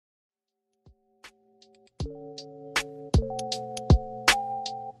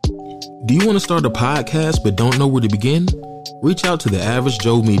Do you want to start a podcast but don't know where to begin? Reach out to The Average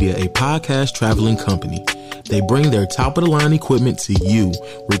Joe Media, a podcast traveling company. They bring their top-of-the-line equipment to you,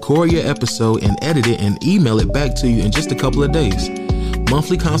 record your episode, and edit it and email it back to you in just a couple of days.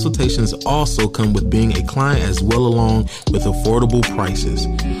 Monthly consultations also come with being a client as well, along with affordable prices.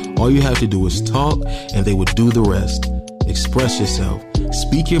 All you have to do is talk, and they will do the rest. Express yourself,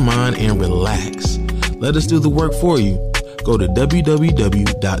 speak your mind, and relax. Let us do the work for you. Go to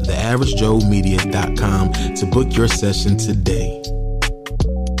www.theaveragejoemedia.com to book your session today.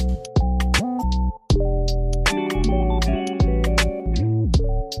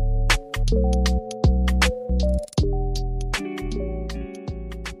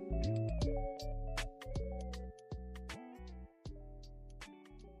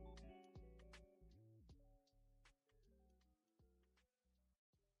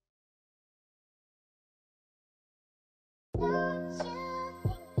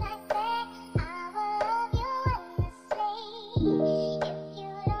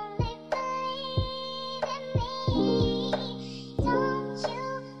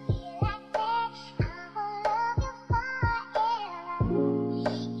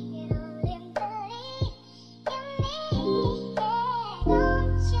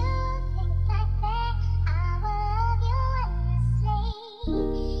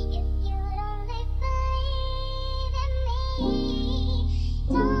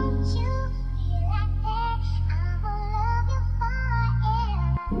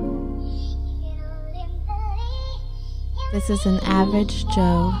 This is an Average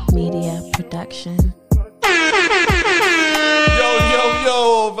Joe Media production. Yo,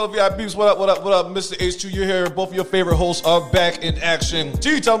 fellow VIPs, what up, Mr. H2, you're here. Both of your favorite hosts are back in action.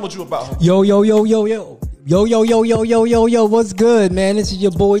 T, tell them what you about. Yo, what's good, man? This is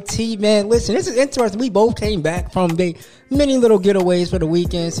your boy T, man. Listen, this is interesting. We both came back from the many little getaways for the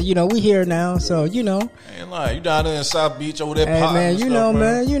weekend, so, we here now, so, I ain't lying. You down there in South Beach over there, hey, man,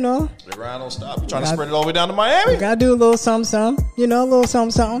 man. The grind don't stop. You trying to spread it all the way down to Miami? Gotta do a little something, a little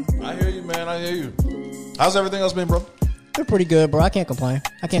something. I hear you, man. I hear you. How's everything else been, bro? Been pretty good, bro. I can't complain.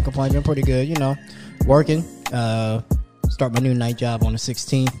 Been pretty good, working. Start my new night job on the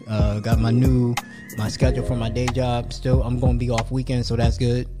 16th. Got my schedule for my day job. Still, I'm going to be off weekend, so that's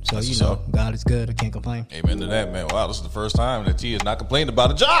good. So, God is good. I can't complain. Amen to that, man. Wow, this is the first time that T has not complained about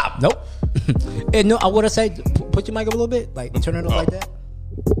a job. Nope. And no, I would have said, put your mic up a little bit, like turn it up like that.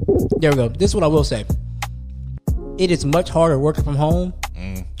 There we go. This is what I will say. It is much harder working from home,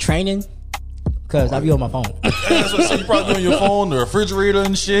 training, because I be on my phone. That's what I say. You probably be on your phone, the refrigerator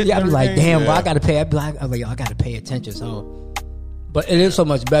and shit. Yeah, I be like, damn, bro, I got to pay. I be like, I got to pay attention. So, but it is so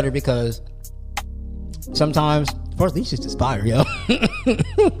much better because sometimes, first, these just expire, yo.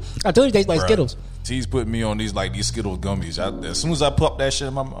 I told you, they taste like Skittles. T's putting me on these Skittles gummies. As soon as I pop that shit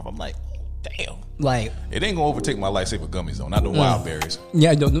in my mouth, I'm like, damn. Like, it ain't gonna overtake my Lifesaver gummies though, not the wild berries.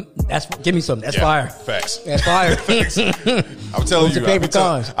 Yeah, no, give me some. That's fire. Facts. That's fire. Facts. I'm telling you, I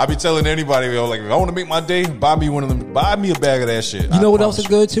be telling anybody, like, if I want to make my day, buy me one of them. Buy me a bag of that shit. You know what else is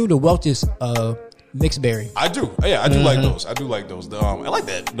good too? The Welch's mixed berry. I do. Yeah, I do like those. I I like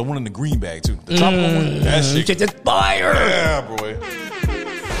that. The one in the green bag too. The tropical one. That shit. It's fire. Yeah, boy.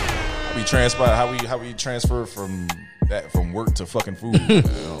 How we transfer from work to fucking food.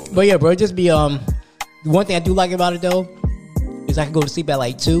 But yeah, bro, just be the one thing I do like about it though is I can go to sleep at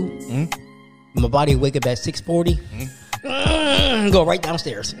like 2. Mm-hmm. My body wake up at 6:40. Mm-hmm. Go right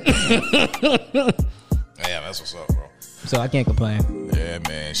downstairs. Yeah, that's what's up, bro. So I can't complain. Yeah,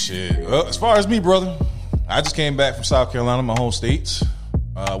 man, shit. Well, as far as me, brother, I just came back from South Carolina, my home state.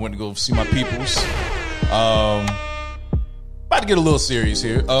 Went to go see my peoples. About to get a little serious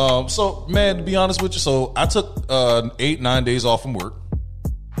here. So, man, to be honest with you, so I took 8-9 days off from work.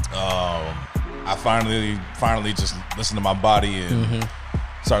 I finally just listened to my body and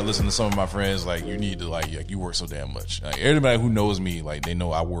started listening to some of my friends. Like, you need to you work so damn much. Like, everybody who knows me, like, they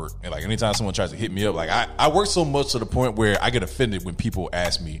know I work. And like, anytime someone tries to hit me up, like, I work so much to the point where I get offended when people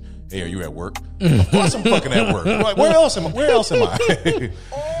ask me, "Hey, are you at work?" Of course I'm fucking at work. Like, where else am I?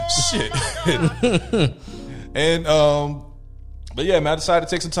 Shit. And but yeah, man, I decided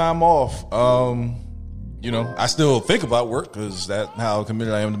to take some time off. I still think about work because that's how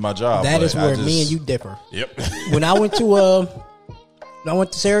committed I am to my job. That is where me and you differ. Yep. When I went to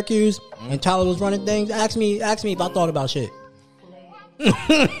Syracuse and Tyler was running things, ask me if I thought about shit.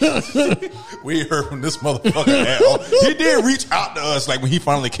 We heard from this motherfucker at all. He did reach out to us, like when he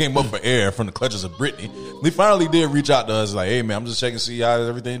finally came up for air from the clutches of Britney. He finally did reach out to us, like, hey man, I'm just checking to see how's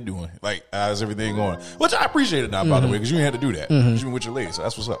everything doing, like how's everything going. Which I appreciate it now, by the way, because you ain't had to do that. You been with your lady, so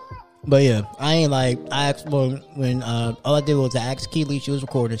that's what's up. But yeah, I ain't like I asked when all I did was I asked Keely, she was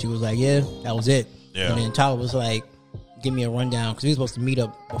recording. She was like, yeah, that was it. Yeah. And then Tyler was like, give me a rundown because we were supposed to meet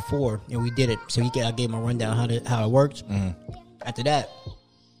up before and we did it. So I gave him a rundown how it works. After that,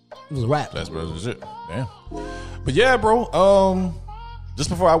 it was a wrap. That's it. Damn. But yeah, bro. Just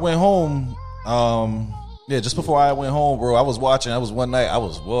before I went home, bro, I was watching. I was one night. I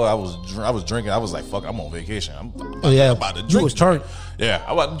was drinking. I was like, fuck, I'm on vacation. I'm about to drink. You was turned. Yeah,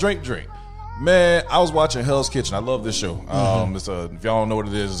 I'm about to drink. Man, I was watching Hell's Kitchen. I love this show. It's if y'all don't know what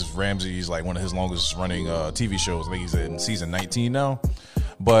it is, Ramsay's like one of his longest running TV shows. I think he's in season 19 now.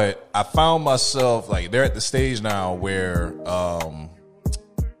 But I found myself like they're at the stage now where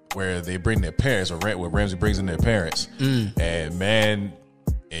they bring their parents, or where Ramsay brings in their parents. And man,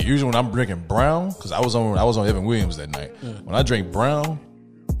 and usually when I'm drinking brown, because I was on Evan Williams that night. When I drink brown,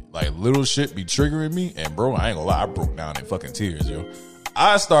 like little shit be triggering me, and bro, I ain't gonna lie, I broke down in fucking tears, yo.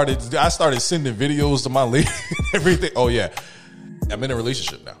 I started sending videos to my lady and everything. Oh yeah, I'm in a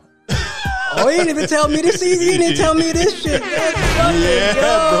relationship now. Oh, he didn't even tell me this. He didn't tell me this shit. Yeah,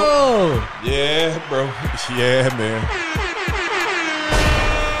 bro. Yeah, bro. Yeah, man.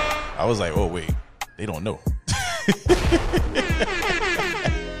 I was like, oh wait, they don't know.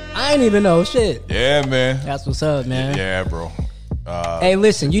 I ain't even know shit. Yeah, man. That's what's up, man. Yeah, bro. Hey,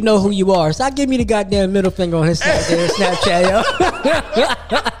 listen, you know who you are. Stop giving me the goddamn middle finger on his Snapchat, yo.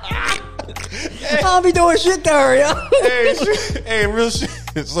 I don't be doing shit to her, yo. Hey, real shit.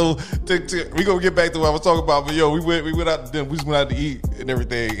 So we gonna get back to what I was talking about, but yo, we went out to dinner. We just went out to eat and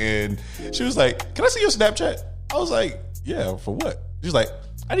everything, and she was like, "Can I see your Snapchat?" I was like, "Yeah, for what?" She's like,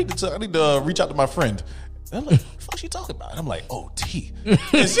 "I need to reach out to my friend." And I'm like, "What the fuck she talking about?" And I'm like, "Oh, T."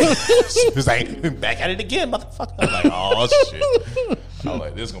 She was like, "Back at it again, motherfucker." I'm like, "Oh shit." I was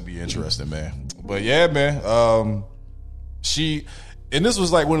like, "This is gonna be interesting, man." But yeah, man. And this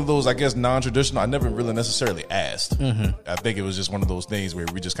was like one of those, I guess, non-traditional. I never really necessarily asked. I think it was just one of those things where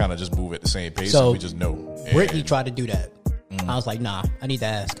we just kind of just move at the same pace, so and we just know. Brittany tried to do that. I was like, nah, I need to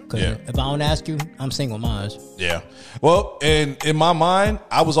ask. Because if I don't ask you, I'm single mine. Yeah. Well, and in my mind,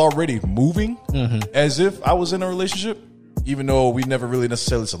 I was already moving as if I was in a relationship, even though we never really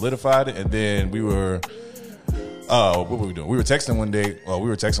necessarily solidified it. And then we were, what were we doing? We were texting one day. Well, we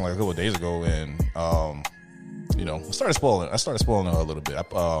were texting like a couple of days ago, and you know, I started spoiling her a little bit. I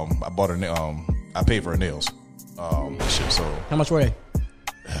bought her. I paid for her nails. Shit. So how much were they?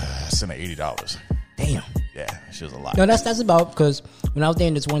 I sent her $80. Damn. Yeah, she was a lot. No, that's about, because when I was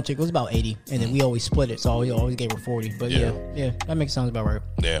dating this one chick, it was about 80, and then we always split it, so we always gave her 40. But yeah, that makes sounds about right.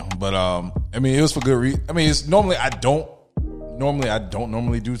 Yeah, but I mean, it was for good reason. I mean, it's normally I don't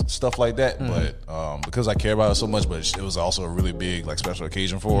do stuff like that, but because I care about her so much, but it was also a really big like special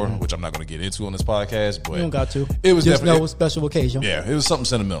occasion for her, which I'm not going to get into on this podcast. But you don't got to. It was just definitely a special occasion. Yeah, it was something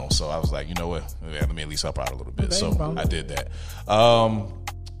sentimental. So I was like, you know what? Let me at least help her out a little bit. Okay, so no I did that.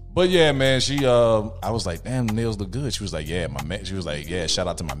 But yeah, man, I was like, damn, the nails look good. She was like, yeah, my man. She was like, yeah, shout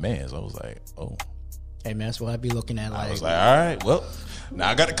out to my mans. I was like, oh. Hey man, that's what I'd be looking at. Like, I was like, all right, well, now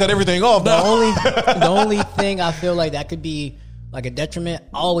I got to cut everything off. Now. The only thing I feel like that could be like a detriment,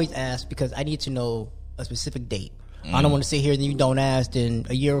 I always ask because I need to know a specific date. I don't want to sit here and you don't ask, and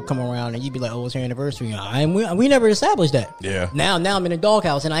a year will come around and you be like, oh, it's your anniversary. We never established that. Yeah. Now I'm in a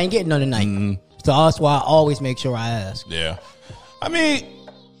doghouse and I ain't getting none tonight. So that's why I always make sure I ask. Yeah. I mean,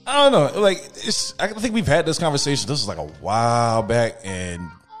 I don't know. Like, I think we've had this conversation. This was like a while back, and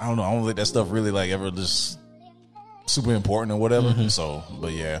I don't know. I don't think that stuff really like ever just super important or whatever. So,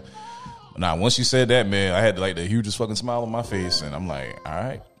 but yeah. Now, once you said that, man, I had like the hugest fucking smile on my face, and I'm like, all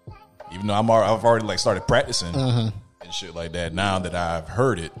right. Even though I've already like started practicing and shit like that. Now that I've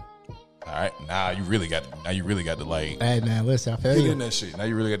heard it, all right. Now you really got to like. Hey man, listen, I feel get you. in that shit. Now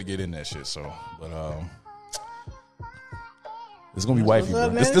you really got to get in that shit. So, but it's gonna be wifey, bro.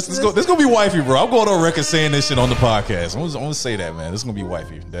 This gonna be wifey, bro. I'm going on record saying this shit on the podcast. I'm gonna say that, man. This is gonna be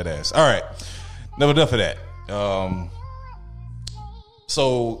wifey, dead ass. All right, never enough of that.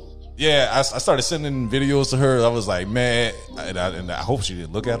 So yeah, I started sending videos to her. I was like, man, and I hope she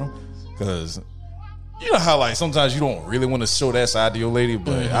didn't look at them, because you know how like sometimes you don't really want to show that side to your lady,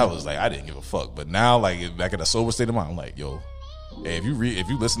 but I was like, I didn't give a fuck. But now, like back in a sober state of mind, I'm like, yo, hey, if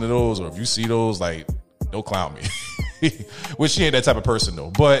you listen to those or if you see those, like, don't clown me. Which she ain't that type of person though.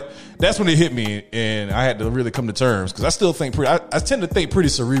 But that's when it hit me, and I had to really come to terms, because I still think I tend to think pretty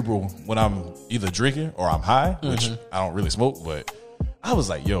cerebral when I'm either drinking or I'm high, which I don't really smoke, but I was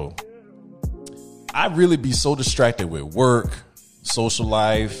like, yo, I really be so distracted with work, social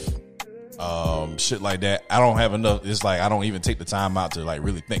life, shit like that. I don't have enough. It's like I don't even take the time out to like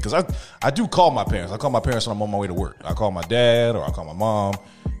really think. Because I do call my parents. I call my parents when I'm on my way to work. I call my dad or I call my mom.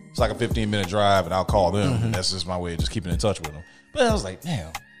 It's like a 15-minute drive, and I'll call them. Mm-hmm. That's just my way of just keeping in touch with them. But I was like,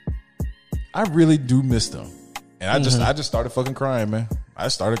 damn, I really do miss them. And I just started fucking crying, man. I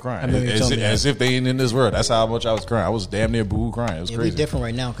started crying as if they ain't in this world. That's how much I was crying. I was damn near boo crying. It was crazy. It'll be different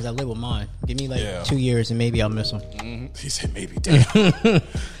right now because I live with mine. Give me like 2 years and maybe I'll miss them. Mm-hmm. He said maybe. Damn.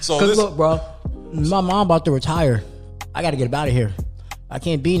 So look, bro, my mom about to retire. I got to get up out of here. I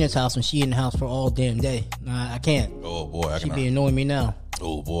can't be in this house when she in the house for all damn day. I can't. Oh boy, she be annoying me now.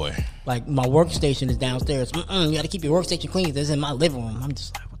 Oh boy, like my workstation is downstairs. You got to keep your workstation clean. This is in my living room. I'm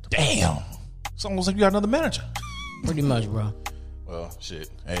just like, what the damn. Fuck? It's almost like you got another manager. Pretty much, bro. Well, shit.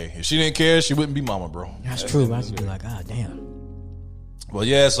 Hey, if she didn't care, she wouldn't be mama, bro. That's true. I should be like, God damn. Well,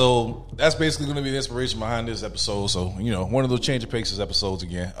 yeah, so that's basically going to be the inspiration behind this episode. So, you know, one of those Change of Paces episodes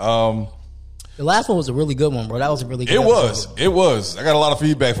again. The last one was a really good one, bro. That was a really good episode. It was. I got a lot of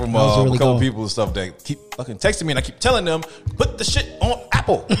feedback from really a couple people and stuff that keep fucking texting me, and I keep telling them, put the shit on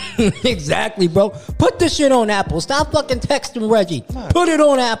Apple. Exactly, bro. Put the shit on Apple. Stop fucking texting Reggie. Put it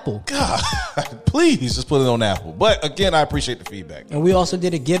on Apple. God, please just put it on Apple. But again, I appreciate the feedback. And we also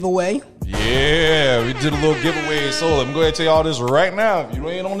did a giveaway. Yeah, we did a little giveaway. So let me go ahead and tell you all this right now. If you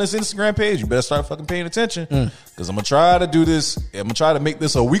ain't on this Instagram page, you better start fucking paying attention. Because I'm going to try to do this. I'm going to try to make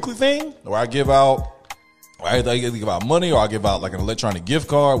this a weekly thing where I give out, I either give out money or I give out like an electronic gift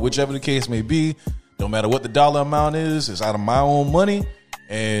card, whichever the case may be. No matter what the dollar amount is, it's out of my own money.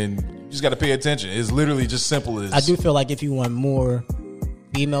 And you just got to pay attention. It's literally just simple as. I do feel like if you want more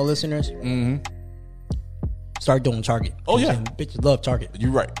female listeners, start doing Target. Oh, yeah. Bitches love Target.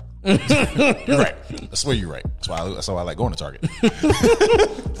 You're right. You're right. I swear you're right. That's why I like going to Target.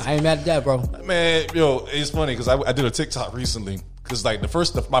 I ain't mad at that, bro. Man, yo, it's funny because I did a TikTok recently. Because like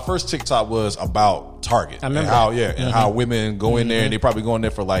my first TikTok was about Target. I remember and how women go in there and they probably go in there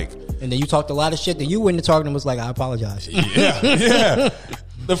for like. And then you talked a lot of shit that you went to Target and was like, I apologize. Yeah.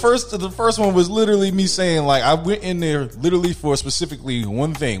 The first one was literally me saying like I went in there literally for specifically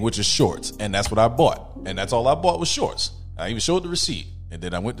one thing, which is shorts, and that's what I bought, and that's all I bought was shorts. I even showed the receipt, and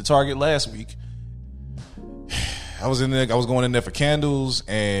then I went to Target last week. I was in there. I was going in there for candles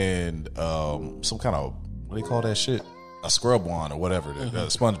and some kind of what do they call that shit? A scrub wand or whatever,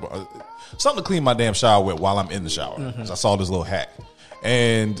 a sponge bar, something to clean my damn shower with while I'm in the shower. Because I saw this little hack,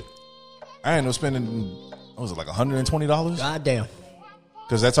 and I ended up spending what was it like $120? God damn.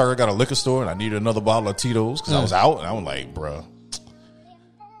 Because that's how I got a liquor store and I needed another bottle of Tito's because I was out and I was like, bruh,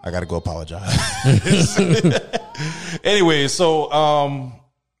 I got to go apologize. Anyway, so,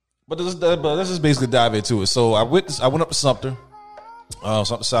 but let's just basically dive into it. So I went up to Sumter,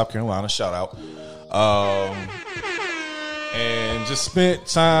 South Carolina, shout out, and just spent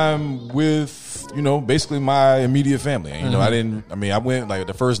time with, you know, basically my immediate family. And, you know, I went like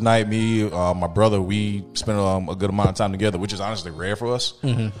the first night, me, my brother, we spent a good amount of time together, which is honestly rare for us.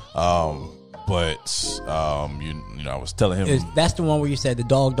 But you know, I was telling him that's the one where you said the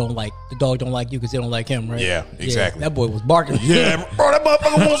dog don't like you because they don't like him, right? Yeah, exactly. Yeah, that boy was barking. Yeah, bro, that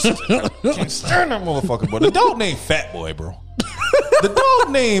motherfucker can't stand that motherfucker. But the dog named Fat Boy, bro. The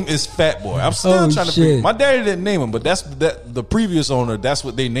dog name is Fat Boy. I'm still trying to figure. My daddy didn't name him, but that's the previous owner. That's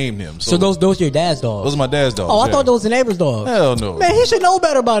what they named him. So those your dad's dogs. Those are my dad's dogs. Oh, I thought those were the neighbor's dogs. Hell no, man. He should know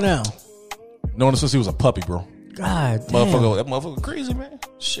better by now. Known since he was a puppy, bro. God damn. That motherfucker crazy, man.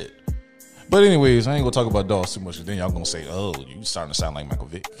 Shit. But anyways, I ain't gonna talk about dogs too much. Then y'all gonna say, "Oh, you starting to sound like Michael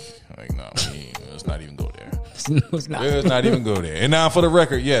Vick." Like, no, let's not even go there. Let's not even go there. And now, for the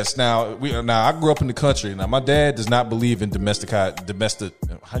record, yes. Now I grew up in the country. Now, my dad does not believe in domesticated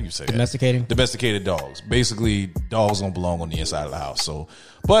dogs. Basically, dogs don't belong on the inside of the house. So,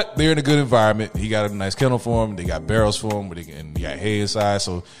 but they're in a good environment. He got a nice kennel for them. They got barrels for them, and he got hay inside,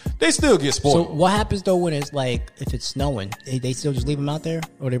 so they still get spoiled. So, what happens though when it's like if it's snowing? They still just leave them out there,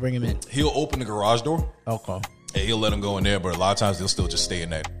 or they bring them in? He'll open the garage door. Okay. And he'll let them go in there, but a lot of times they'll still just stay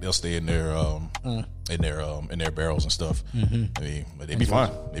in that. They'll stay in their barrels and stuff. I mean, but they be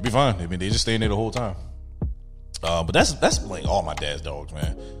fine. They be fine. I mean, they just stay in there the whole time. But that's like all my dad's dogs,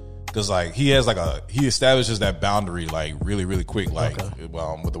 man. Because like he establishes that boundary like really really quick. Like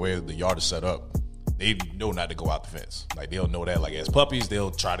with the way the yard is set up, they know not to go out the fence. Like they'll know that. Like as puppies,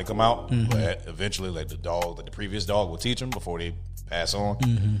 they'll try to come out, but eventually, like the previous dog will teach them before they pass on.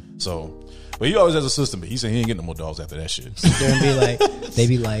 So, but he always has a system. But he said he ain't getting no more dogs after that shit. They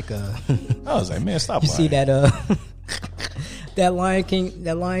be like, I was like, man, stop. You lying. see that That Lion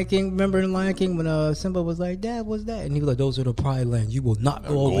King. Remember in Lion King when Simba was like, "Dad, what's that?" And he was like, "Those are the Pride Lands. You will not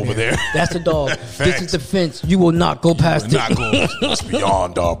go over there. That's the dog. This is the fence. You will not go past it. Not go. It's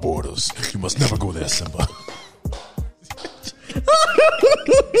beyond our borders. You must never go there, Simba."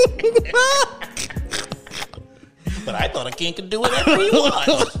 But I thought a king could do whatever he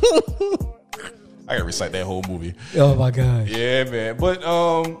wants. I gotta recite that whole movie. Oh my god. Yeah, man. But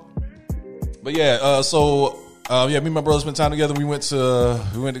yeah. Me and my brother spent time together. We went to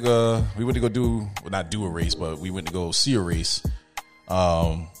go do, well, not do a race, but we went to go see a race.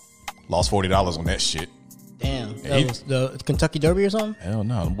 Lost $40 on that shit. Damn. That was the Kentucky Derby or something? Hell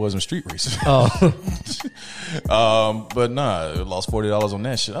no, them boys in street races. Oh. But nah, lost $40 on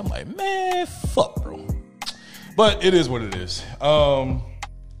that shit. I'm like, man, fuck, bro. But it is what it is. But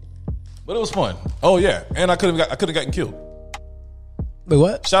it was fun. Oh yeah, and I could have gotten killed. Wait,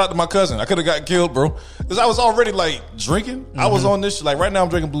 what? Shout out to my cousin. I could have gotten killed, bro, because I was already like drinking. I was on this like right now. I'm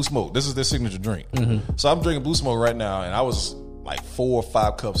drinking Blue Smoke. This is their signature drink. So I'm drinking Blue Smoke right now, and I was like 4 or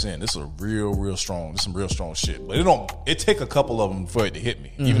 5 cups in. This is a real strong. This is some real strong shit. But it take a couple of them for it to hit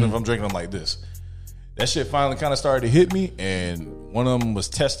me, even if I'm drinking them like this. That shit finally kind of started to hit me, and one of them was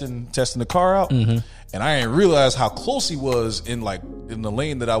testing the car out, and I didn't realize how close he was in the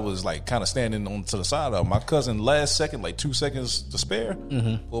lane that I was like kind of standing on to the side of. My cousin, last second, like 2 seconds to spare,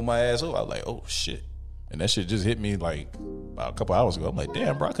 pulled my ass over. I was like, oh shit, and that shit just hit me like about a couple hours ago. I'm like,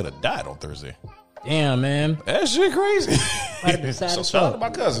 damn, bro, I could have died on Thursday. Damn, man, that shit crazy. So shout out to my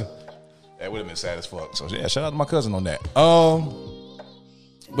cousin. That would have been sad as fuck. So yeah, shout out to my cousin on that.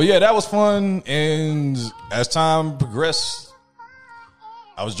 But yeah, that was fun. And as time progressed,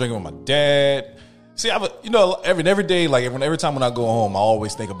 I was drinking with my dad. See, every day, like every time when I go home, I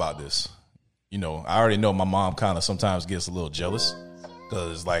always think about this. You know, I already know my mom kind of sometimes gets a little jealous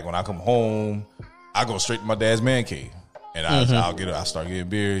because, like, when I come home, I go straight to my dad's man cave, and I start getting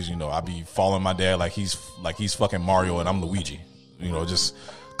beers. You know, I be following my dad like he's fucking Mario and I'm Luigi. You know, just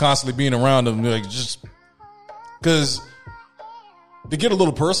constantly being around him, like just because. To get a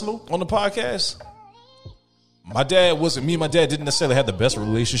little personal on the podcast, my dad didn't necessarily have the best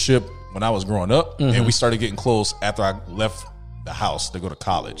relationship when I was growing up, and we started getting close after I left the house to go to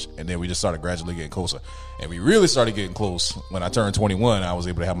college, and then we just started gradually getting closer, and we really started getting close when I turned 21. I was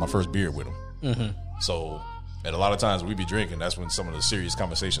able to have my first beer with him. So, and a lot of times we be drinking. That's when some of the serious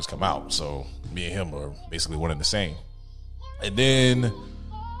conversations come out. So me and him are basically one and the same. And then,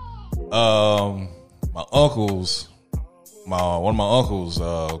 my uncles. One of my uncles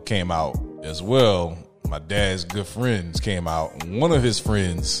came out as well. My dad's good friends came out. One of his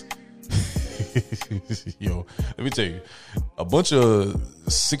friends, yo, let me tell you, a bunch of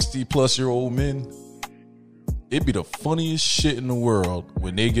 60-plus-year-old men. It'd be the funniest shit in the world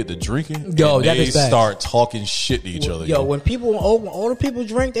when they get to drinking. Yo, and that they is bad. start talking shit to each other. Yo, when older people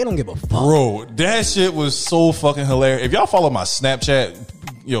drink, they don't give a fuck. Bro, that shit was so fucking hilarious. If y'all follow my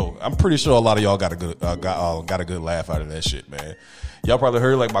Snapchat, yo, I'm pretty sure a lot of y'all got a good laugh out of that shit, man. Y'all probably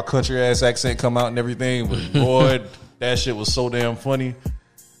heard like my country ass accent come out and everything, but boy, that shit was so damn funny.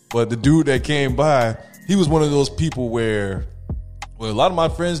 But the dude that came by, he was one of those people where a lot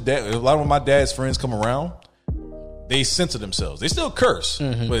of my dad's friends come around, they censor themselves. They still curse,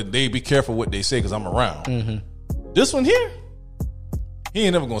 but they be careful what they say because I'm around. This one here, he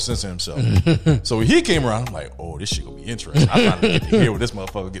ain't never gonna censor himself. So when he came around, I'm like, oh, this shit gonna be interesting. I'm trying to get to hear what this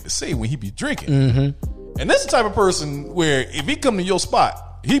motherfucker get to say when he be drinking. And that's the type of person where if he come to your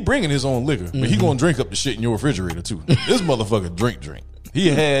spot, he bringing his own liquor, but he gonna drink up the shit in your refrigerator too. This motherfucker drink. He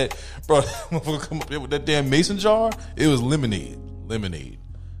had, bro, motherfucker come up there with that damn mason jar. It was lemonade.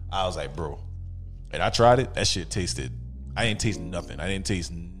 I was like, bro. And I tried it. That shit tasted. I didn't taste nothing. I didn't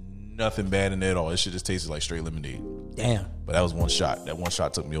taste nothing bad in it at all. It shit just tasted like straight lemonade. Damn. But that was one shot. That one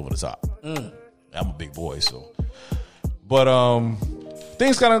shot took me over the top. I'm a big boy, so. But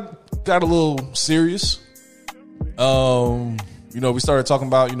things kind of got a little serious. We started talking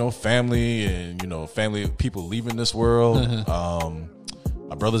about family and family people leaving this world.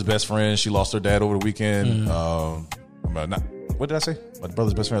 My brother's best friend, she lost her dad over the weekend. What did I say? My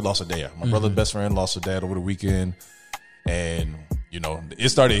brother's best friend lost her dad. My brother's best friend lost her dad over the weekend, and it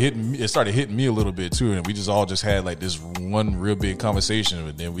started hitting me a little bit too. And we just all had like this one real big conversation,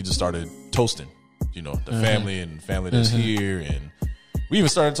 and then we just started toasting, the family and family that's here, and we even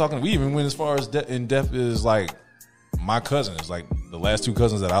started talking. We even went as far as in depth as like my cousins, like the last 2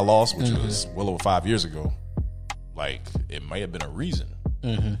 cousins that I lost, which was well over 5 years ago. Like it might have been a reason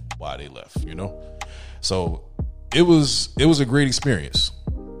why they left, So it was a great experience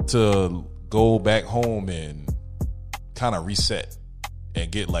to go back home and kind of reset,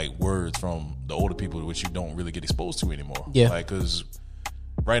 and get like words from the older people, which you don't really get exposed to anymore. Yeah. Like, because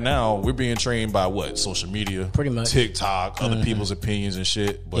right now we're being trained by what? Social media, pretty much, TikTok, other people's opinions and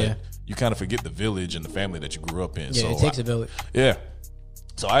shit. But Yeah. you kind of forget the village and the family that you grew up in. Yeah, so it takes a village. Yeah.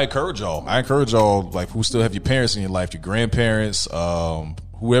 So I encourage y'all, like, who still have your parents in your life, your grandparents,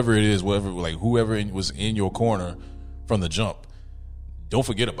 whoever it is, whoever was in your corner from the jump. Don't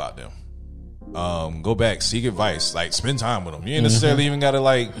forget about them. Go back, seek advice, like spend time with them. You ain't necessarily even got to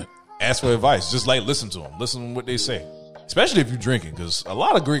like ask for advice. Just like listen to them, listen to what they say. Especially if you're drinking, because a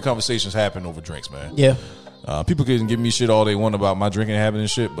lot of great conversations happen over drinks, man. Yeah. People can give me shit all they want about my drinking habit and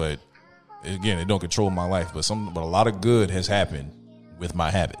shit, but again, it don't control my life. But a lot of good has happened with my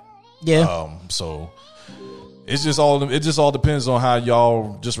habit. Yeah. So it just all depends on how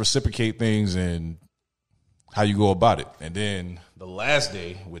y'all just reciprocate things and how you go about it. And then the last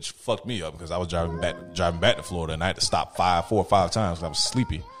day, which fucked me up because I was driving back to Florida and I had to stop 4 or 5 times because I was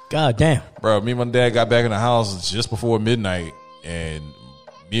sleepy. God damn. Bro, me and my dad got back in the house just before midnight, and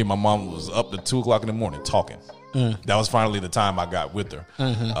me and my mom was up to 2 o'clock in the morning talking. That was finally the time I got with her.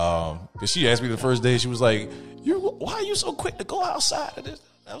 Because she asked me the first day, she was like, why are you so quick to go outside of this?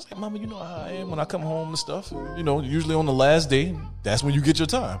 I was like, Mama, you know how I am when I come home and stuff. You know, usually on the last day, that's when you get your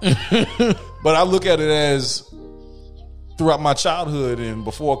time. But I look at it as throughout my childhood and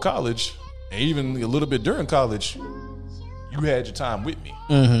before college, and even a little bit during college, you had your time with me.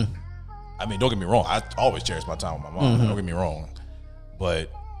 I mean, don't get me wrong. I always cherish my time with my mom. Don't get me wrong. But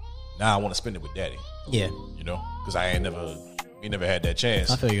now I want to spend it with daddy. Yeah. You know, because we never had that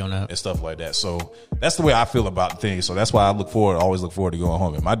chance. I feel you on that. And stuff like that. So that's the way I feel about things. So that's why I always look forward to going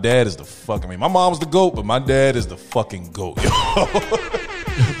home. And my dad is my mom's the GOAT, but my dad is the fucking GOAT.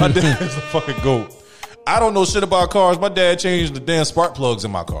 My dad is the fucking GOAT. I don't know shit about cars. My dad changed the damn spark plugs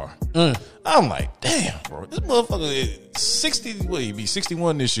in my car. I'm like, damn, bro. This motherfucker is 60, what, he'd be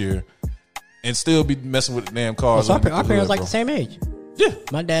 61 this year and still be messing with the damn cars. So our parents like the same age. Yeah.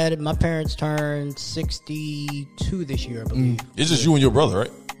 My parents turned 62 this year, I believe. It's just you and your brother,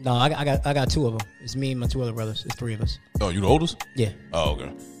 right? No, I got 2 of them. It's me and my 2 other brothers. It's 3 of us. Oh, you the oldest? Yeah. Oh,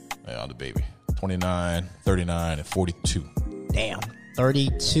 okay. Yeah, I'm the baby. 29, 39, and 42. Damn.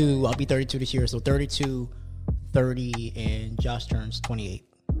 32. I'll be 32 this year. So 32, 30, and Josh turns 28.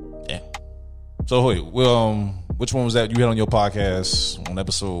 Yeah. So wait, well, which one was that you had on your podcast on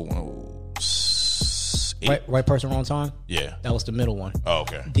episode 8? Right person, wrong time? Yeah. That was the middle one. Oh,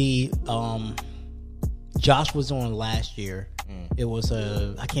 okay. The Josh was on last year. It was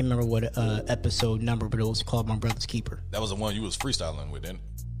I can't remember what episode number, but it was called My Brother's Keeper. That was the one you was freestyling with, didn't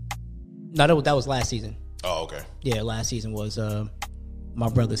it? No, that was last season. Oh, okay. Yeah, last season was My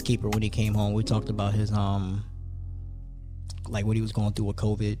Brother's Keeper. When he came home, we talked about his like what he was going through with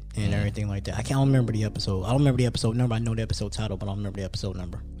COVID and everything like that. I can't remember the episode. I don't remember the episode number. I know the episode title, but I don't remember the episode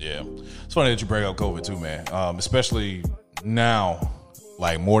number. Yeah. It's funny that you bring up COVID too, man. Especially now,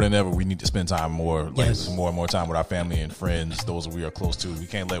 like more than ever, we need to spend time more, like more and more time with our family and friends, those we are close to. We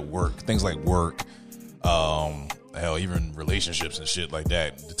can't let things like work, hell, even relationships and shit like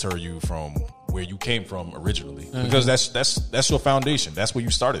that deter you from where you came from originally, because that's your foundation. That's where you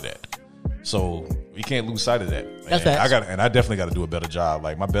started at. So we can't lose sight of that. That's I definitely got to do a better job.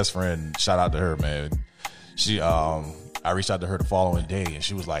 Like my best friend, shout out to her, man. She, I reached out to her the following day, and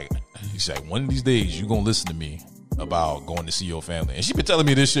she was like, one of these days you gonna listen to me about going to see your family. And she been telling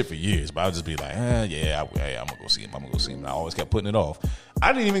me this shit for years, but I'll just be like, I'm gonna go see him. And I always kept putting it off.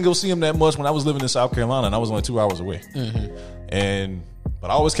 I didn't even go see him that much when I was living in South Carolina, and I was only 2 hours away.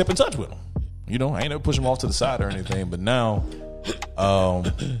 But I always kept in touch with him. You know, I ain't never push him off to the side or anything. But now,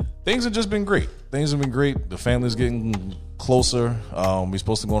 things have just been great. Things have been great. The family's getting closer. We're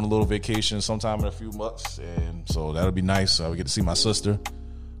supposed to go on a little vacation sometime in a few months, and so that'll be nice. We get to see my sister.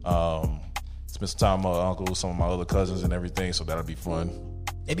 Spend some time with my uncle, some of my other cousins and everything, so that'll be fun.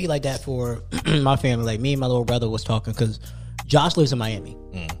 It'd be like that for my family. Like me and my little brother was talking, because Josh lives in Miami.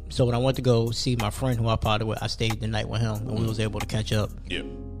 So when I went to go see my friend who I parted with, I stayed the night with him, and we was able to catch up. Yeah.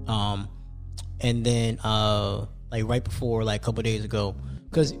 And then like right before, like a couple of days ago,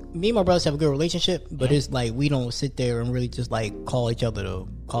 because me and my brothers have a good relationship, but it's like we don't sit there and really just like call each other.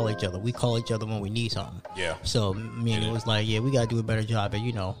 We call each other when we need something. Yeah. So me and it was like, we gotta do a better job at,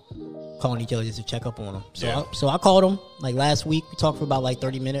 calling each other just to check up on them. So I called him like last week. We talked for about like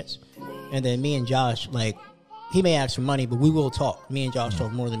 30 minutes, and then me and Josh, like, he may ask for money, but we will talk. Me and Josh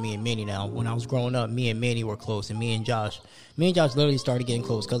talk more than me and Manny now. When I was growing up, me and Manny were close, and me and Josh literally started getting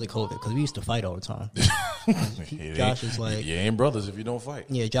close because of COVID, because we used to fight all the time. Josh is like, you ain't brothers if you don't fight.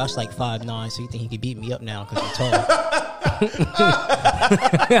 Yeah, Josh like 5'9", so you think he could beat me up now because he's tall?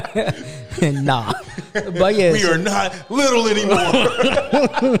 Nah. But yeah, we are not little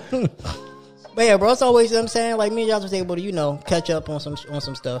anymore. But yeah, bro, it's always, you know what I'm saying, like me and Josh was able to, you know, catch up on some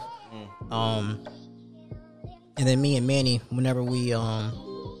stuff. And then me and Manny, whenever we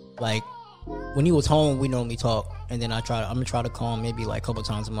like when he was home, we normally talk. And then I'm gonna try to call him maybe like a couple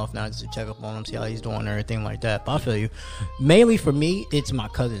times a month now just to check up on him, see how he's doing and everything like that. But I feel you. Mainly for me, it's my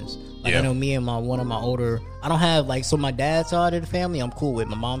cousins. Like I know me and one of my older, I don't have like, so my dad's side of the family I'm cool with.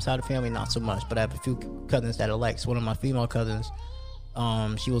 My mom's side of the family not so much, but I have a few cousins that are like, so one of my female cousins,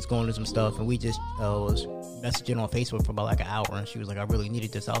 she was going to some stuff and we just was messaging on Facebook for about like an hour, and she was like, I really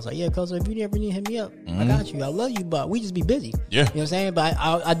needed this. I was like, yeah, cuz if you ever need to hit me up, I got you, I love you, but we just be busy. Yeah, you know what I'm saying? But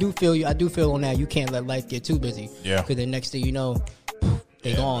I do feel you. I do feel on that you can't let life get too busy. Yeah, because the next thing you know,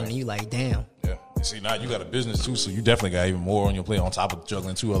 they gone, and you like, damn. Yeah, and see, now you got a business too, so you definitely got even more on your plate on top of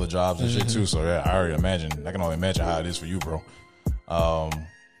juggling 2 other jobs and shit too. So yeah, I can only imagine how it is for you, bro.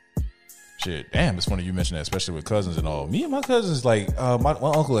 Shit, damn, it's funny you mentioned that, especially with cousins and all. Me and my cousins, like, my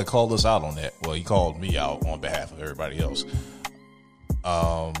uncle had called us out on that. Well, he called me out on behalf of everybody else.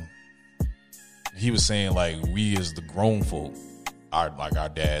 He was saying, like, we as the grown folk, our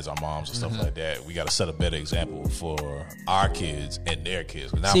dads, our moms and stuff like that, we got to set a better example for our kids and their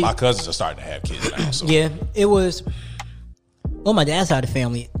kids. Now my cousins are starting to have kids now. So. Yeah, it was. On my dad's side of the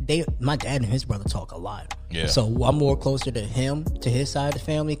family, my dad and his brother talk a lot. Yeah. So I'm more closer to him, to his side of the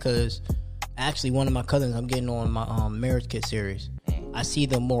family, because actually one of my cousins, I'm getting on my Marriage Kit series. I see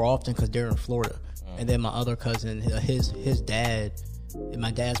them more often because they're in Florida. And then my other cousin, his dad, and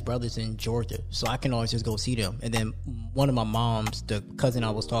my dad's brother's in Georgia. So I can always just go see them. And then one of my moms, the cousin I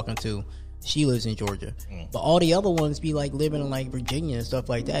was talking to, she lives in Georgia. But all the other ones be like living in like Virginia and stuff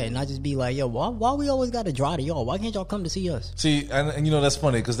like that. And I just be like, yo, why we always got to drive to y'all? Why can't y'all come to see us? See, and you know, that's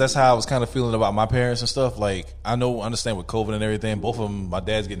funny because that's how I was kind of feeling about my parents and stuff. Like, understand with COVID and everything, both of them, my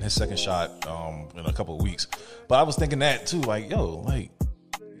dad's getting his second shot in a couple of weeks. But I was thinking that too, like, yo, like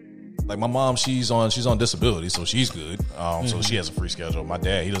my mom, she's on disability, so she's good. So she has a free schedule. My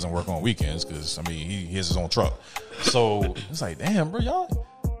dad, he doesn't work on weekends because, I mean, he has his own truck. So it's like, damn, bro, y'all,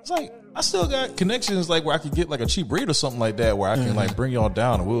 it's like, I still got connections like where I could get like a cheap rate or something like that where I can like bring y'all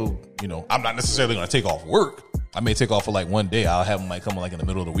down and we'll, you know, I'm not necessarily going to take off work. I may take off for like one day. I'll have them like come like in the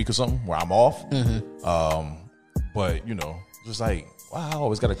middle of the week or something where I'm off. But you know, just like, wow, I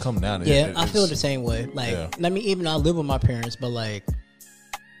always got to come down. Yeah, I feel the same way. Like, I mean, even though I live with my parents, but like,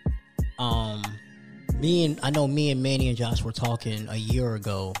 me and Manny and Josh were talking a year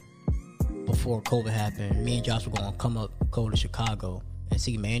ago before COVID happened. Me and Josh were going to go to Chicago and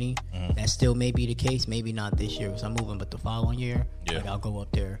see Manny. That still may be the case, maybe not this year because I'm moving, but the following year, like, I'll go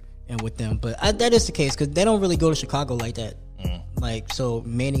up there and with them. But that is the case because they don't really go to Chicago like that. Like, so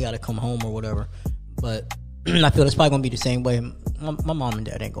Manny got to come home or whatever. But I feel it's probably gonna be the same way. My mom and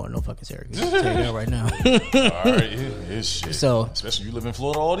dad ain't going to no fucking Syracuse. I'll tell you that right now. All right, it's shit. So, especially you live in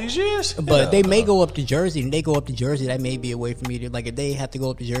Florida all these years. But they may go up to Jersey, and they go up to Jersey. That may be a way for me to, like, if they have to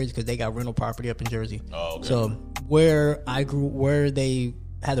go up to Jersey because they got rental property up in Jersey. Oh, okay. So where they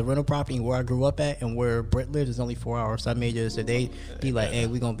had the rental property and where I grew up at, and where Brett lives is only 4 hours. So I may just, if they be like, "Hey,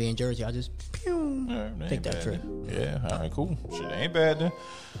 we gonna be in Jersey," I just take that trip. Yeah, all right, cool. Shit, ain't bad then.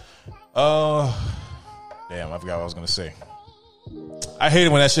 Damn, I forgot what I was gonna say. I hate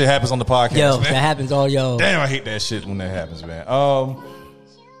it when that shit happens on the podcast. Yo, man. that happens all yo. Damn, I hate that shit when that happens, man.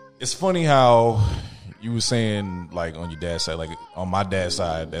 It's funny how you were saying, like, on your dad's side, like on my dad's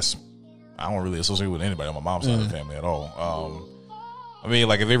side, I don't really associate with anybody on my mom's side of the family at all. I mean,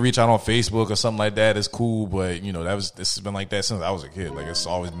 like, if they reach out on Facebook or something like that, it's cool. But you know, this has been like that since I was a kid. Like, it's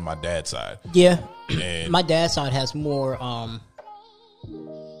always been my dad's side. Yeah, and my dad's side has more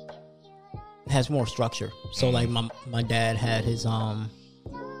structure. So like my dad had his mom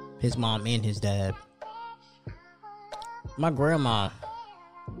and his dad. My grandma,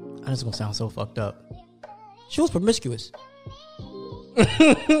 this is gonna sound so fucked up. She was promiscuous.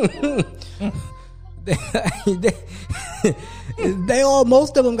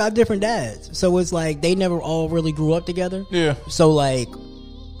 Most of them got different dads. So it's like they never all really grew up together. Yeah. So like,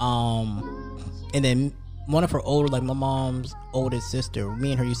 and then one of her older, like my mom's oldest sister,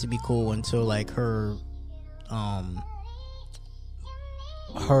 me and her used to be cool until like her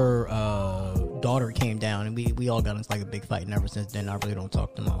daughter came down and we all got into like a big fight, and ever since then I really don't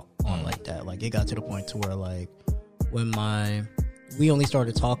talk to them on like that. Like, it got to the point to where like when we only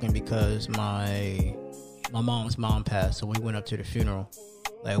started talking because my mom's mom passed, so we went up to the funeral.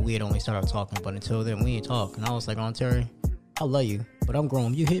 Like, we had only started talking, but until then we ain't talk. And I was like, Aunt Terry, I love you, but I'm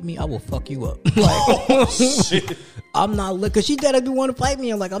grown. You hit me, I will fuck you up. Like, shit. I'm not little, because she did want to fight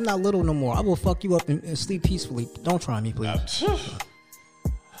me. I'm like, I'm not little no more. I will fuck you up and sleep peacefully. Don't try me, please.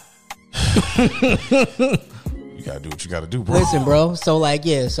 You gotta do what you gotta do, bro. Listen, bro. So like,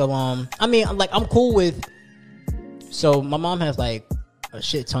 yeah. So I mean, I'm cool with. So my mom has like a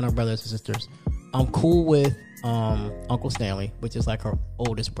shit ton of brothers and sisters. I'm cool with Uncle Stanley, which is like her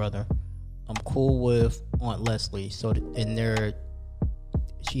oldest brother. I'm cool with Aunt Leslie. So in there,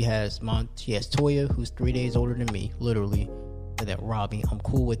 she has Toya, who's 3 days older than me, literally. And then Robbie, I'm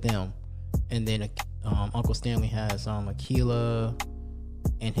cool with them. And then Uncle Stanley has Akila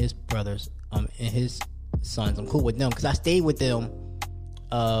and his brothers, and his sons. I'm cool with them because I stayed with them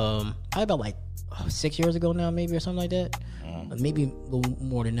probably about like 6 years ago now, maybe, or something like that. Maybe a little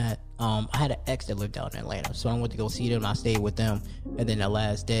more than that. I had an ex that lived out in Atlanta, so I went to go see them. I stayed with them, and then the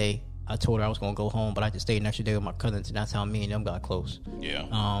last day, I told her I was gonna go home, but I just stayed an extra day with my cousins, and that's how me and them got close. Yeah.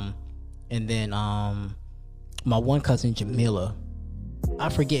 And then my one cousin Jamila, I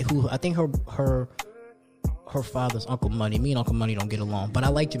forget who. I think her father's Uncle Money. Me and Uncle Money don't get along, but I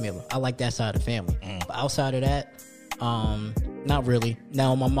like Jamila. I like that side of the family. But outside of that, not really.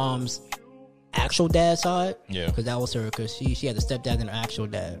 Now my mom's actual dad's side, yeah, because that was her, because she had a stepdad and an actual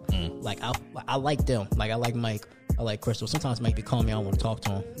dad. Like I like them. Like I like Mike. I like Crystal. Sometimes Mike be calling me. I don't want to talk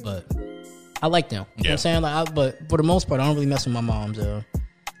to him, but I like them. You know what I'm saying? Like, but for the most part, I don't really mess with my mom's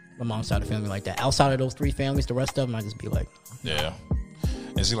side of the family like that. Outside of those three families, the rest of them, I just be like, yeah.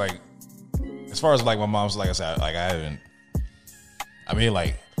 And see, like, as far as like my mom's, like I said, like I mean,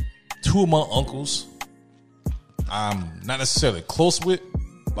 like 2 of my uncles, I'm not necessarily close with,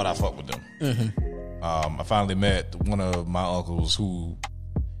 but I fuck with them. I finally met one of my uncles who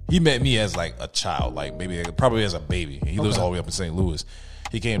he met me as like a child, like probably as a baby. He lives all the way up in St. Louis.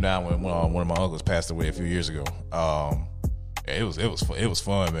 He came down when one of my uncles passed away a few years ago. It was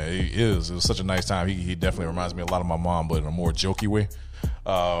fun, man. It was such a nice time. He definitely reminds me a lot of my mom, but in a more jokey way.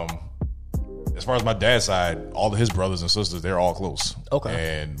 As far as my dad's side, all of his brothers and sisters, they're all close.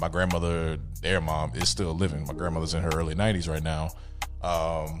 Okay. And my grandmother, their mom, is still living. My grandmother's in her early 90s right now.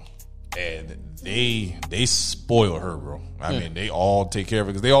 And they spoil her, bro. I mean, they all take care of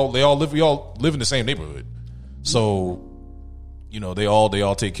it because we all live in the same neighborhood. So, you know, they all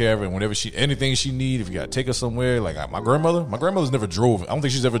take care of it. And whenever anything she need, if you gotta take her somewhere, like my grandmother's never drove. I don't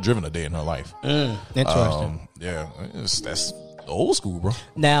think she's ever driven a day in her life. Interesting. Yeah, that's old school, bro.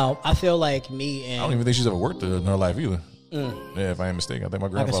 Now I feel like me and I don't even think she's ever worked in her life either. Yeah, if I ain't mistaken, I think my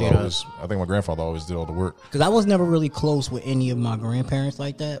grandfather always did all the work. Because I was never really close with any of my grandparents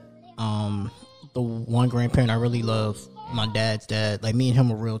like that. The one grandparent I really love, my dad's dad, like me and him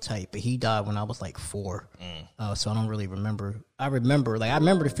were real tight, but he died when I was like 4. So I don't really remember. I remember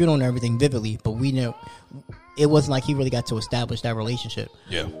the funeral and everything vividly, but it wasn't like he really got to establish that relationship.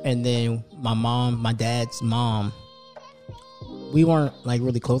 Yeah. And then my dad's mom, we weren't like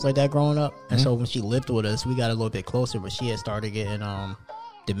really close like that growing up. And so when she lived with us, we got a little bit closer, but she had started getting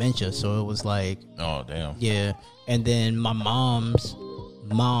dementia. So it was like, oh damn. Yeah. And then my mom's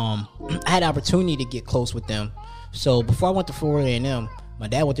mom, I had the opportunity to get close with them. So before I went to Florida A&M, my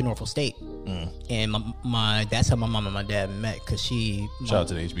dad went to Norfolk State. And that's how my mom and my dad met, because shout out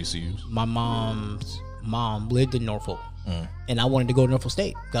to the HBCUs. My mom's mom lived in Norfolk. And I wanted to go to Norfolk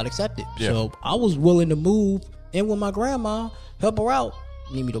State, got accepted. Yeah. So I was willing to move in with my grandma, help her out.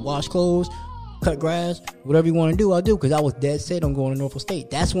 Need me to wash clothes, cut grass, whatever you want to do, I'll do, because I was dead set on going to Norfolk State.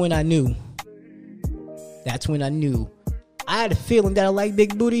 That's when I knew. I had a feeling that I like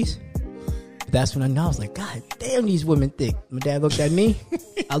big booties. That's when I knew. I was like, God damn, these women thick. My dad looked at me.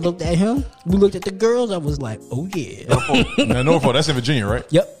 I looked at him. We looked at the girls. I was like, oh yeah. Norfolk, that's in Virginia, right?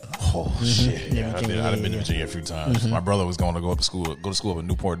 Yep. Oh shit! Yeah, I've been to Virginia a few times. My brother was going to go to school up in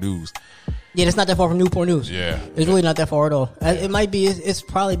Newport News. Yeah, it's not that far from Newport News. Yeah, it's really not that far at all. Yeah. It might be. It's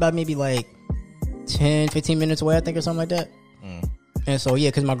probably about maybe like 10, 15 minutes away, I think, or something like that. And so yeah,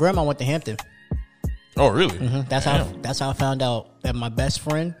 because my grandma went to Hampton. Oh really? That's how I found out that my best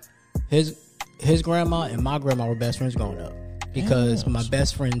friend, his grandma and my grandma were best friends growing up, because my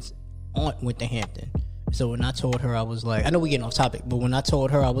best friend's aunt went to Hampton. So when I told her, I was like, I know we getting off topic, but when I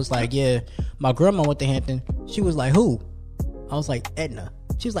told her, I was like, yeah, my grandma went to Hampton. She was like, who? I was like, Edna.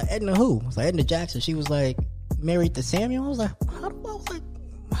 She was like, Edna who? I was like, Edna Jackson. She was like, married to Samuel. I was like,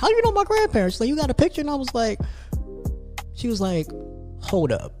 how do you know my grandparents? Like, you got a picture? And I was like, she was like,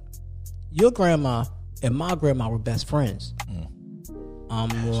 hold up. Your grandma and my grandma were best friends.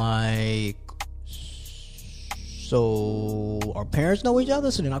 I'm like, so our parents know each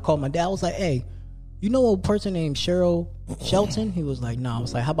other? So then I called my dad. I was like, hey, you know a person named Cheryl Shelton? He was like, no. I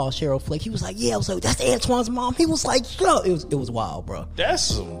was like, how about Cheryl Flake? He was like, yeah. I was like, that's Antoine's mom. He was like, yo. It was wild, bro. That's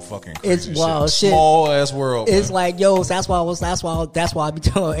some fucking crazy It's wild shit. Small ass world. It's man. like, yo, that's why I be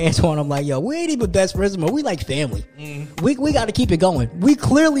telling Antoine, I'm like, yo, we ain't even best friends, but we like family. We got to keep it going. We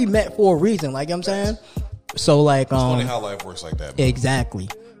clearly met for a reason, like, you know what I'm saying? So, like, It's funny how life works like that, bro. exactly.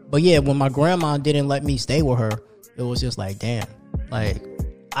 But yeah, when my grandma didn't let me stay with her, it was just like, damn. Like,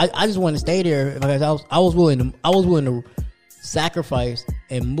 I just wanted to stay there because I was willing to sacrifice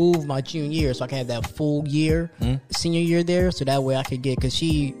and move my junior year so I can have that full year, senior year there, so that way I could get, because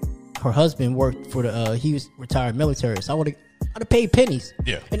her husband worked for he was retired military, so I'd have paid pennies.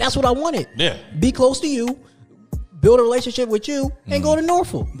 Yeah. And that's what I wanted. Yeah. Be close to you, build a relationship with you, and go to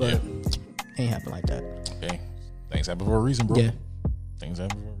Norfolk. But ain't happen like that. Okay. Things happen for a reason, bro. Yeah. Things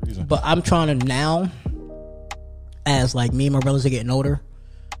happen for a reason. But I'm trying to now, as like me and my brothers are getting older.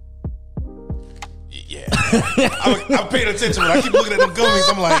 Yeah. I'm paying attention when I keep looking at them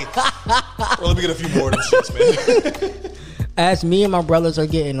gummies. I'm like, well, let me get a few more of them shits, man. As me and my brothers are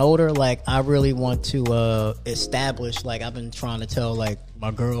getting older, like, I really want to establish, like, I've been trying to tell, like,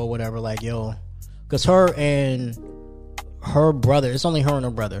 my girl or whatever, like, yo, because her and her brother, it's only her and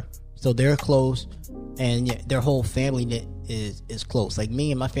her brother, so they're close, and yeah, their whole family is close. Like,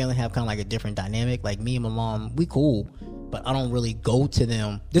 me and my family have kind of like a different dynamic. Like, me and my mom, we cool, but I don't really go to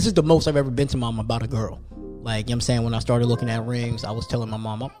them. This is the most I've ever been to mom about a girl. Like, you know what I'm saying? When I started looking at rings, I was telling my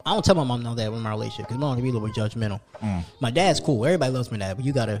mom. I don't tell my mom none of that with my relationship because mom can be a little bit judgmental. My dad's cool. Everybody loves my dad, but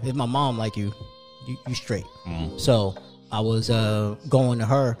you gotta, if my mom like you straight. So I was going to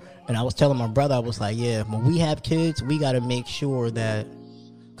her, and I was telling my brother, I was like, yeah, when we have kids, we gotta make sure that,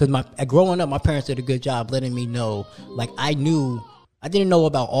 because growing up, my parents did a good job letting me know. Like, I didn't know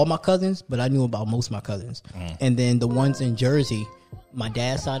about all my cousins, but I knew about most of my cousins. And then the ones in Jersey, my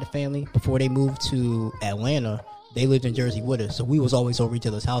dad's side of the family, before they moved to Atlanta, they lived in Jersey with us. So we was always over each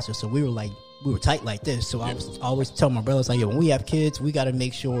other's houses. So we were tight like this. So I was always telling my brothers, like, yo, when we have kids, we got to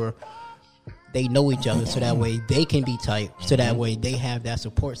make sure they know each other so that way they can be tight. So that way they have that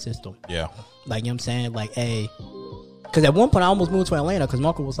support system. Yeah. Like, you know what I'm saying? Like, hey, because at one point I almost moved to Atlanta because my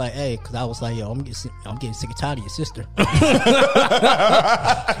uncle was like, hey, because I was like, yo, I'm getting sick and tired of your sister. I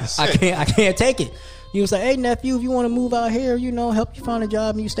can't take it. He was like, hey, nephew, if you want to move out here, help you find a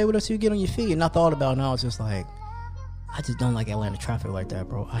job and you stay with us till you get on your feet. And I thought about it, and I was just like, I just don't like Atlanta traffic like that,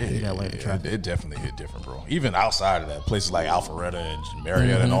 bro. I hate Atlanta traffic. It definitely hit different, bro. Even outside of that, places like Alpharetta and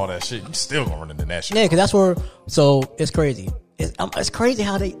Marietta and all that shit, you still gonna run into that shit. Yeah, because that's where. So it's crazy. It's crazy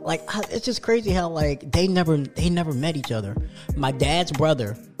how they like. It's just crazy how like they never met each other. My dad's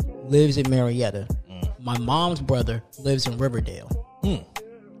brother lives in Marietta. My mom's brother lives in Riverdale.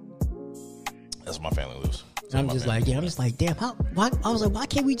 That's where my family lives. I'm just like, damn. Why? I was like, why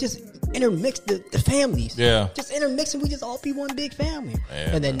can't we just intermix the families? Yeah. Just intermix and we just all be one big family.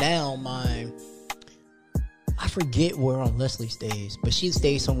 Yeah, and then now I forget where on Leslie stays, but she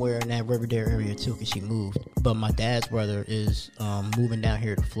stays somewhere in that Riverdale area too because she moved. But my dad's brother is moving down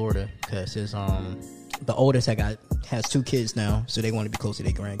here to Florida because his the oldest has 2 kids now, so they want to be close to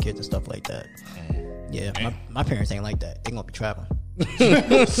their grandkids and stuff like that. Yeah, my parents ain't like that. They gonna be traveling.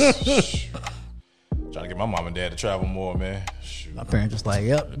 Trying to get my mom and dad to travel more, man. Shoot. My parents just like,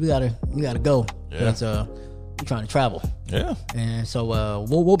 yep, we gotta go. Yeah. Because we trying to travel. Yeah. And so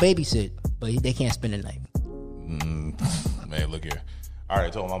we'll babysit, but they can't spend the night. Man, look here. I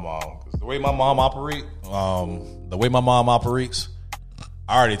already told my mom, 'cause the way my mom operates,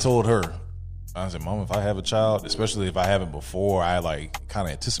 I already told her. I said, Mom, if I have a child, especially if I haven't before, I like kind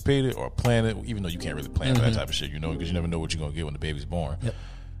of anticipate it or plan it, even though you can't really plan for that type of shit, because you never know what you're gonna get when the baby's born. Yep.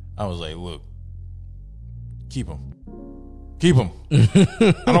 I was like, look, keep him.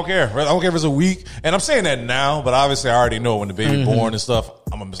 I don't care. I don't care if it's a week. And I'm saying that now, but obviously I already know when the baby born and stuff,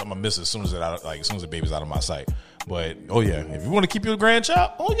 I'm gonna miss it as soon as the baby's out of my sight. But if you want to keep your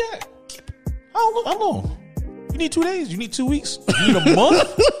grandchild, keep it. How long? You need 2 days. You need 2 weeks. You need a month.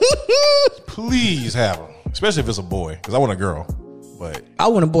 Please have him, especially if it's a boy, because I want a girl. But I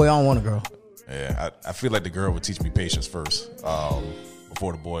want a boy. I don't want a girl. Yeah, I feel like the girl would teach me patience first,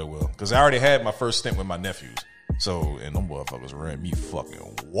 before the boy will, because I already had my first stint with my nephews. So, and them motherfuckers ran me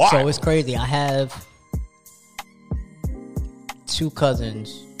fucking wild. So it's crazy. I have 2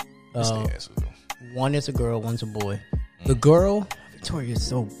 cousins. One is a girl, one's a boy. The girl, Victoria, is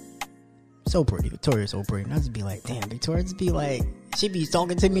so pretty. Victoria's so pretty. And I just be like, damn, Victoria, just be like, she be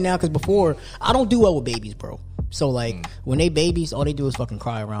talking to me now, because before, I don't do well with babies, bro. So, like, when they babies, all they do is fucking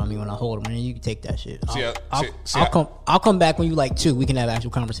cry around me when I hold them, and you can take that shit. I'll come back when you like 2. We can have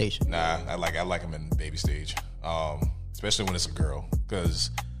actual conversation. Nah, I like them in baby stage, especially when it's a girl,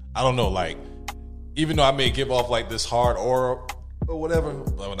 because I don't know, like, even though I may give off like this hard aura or whatever,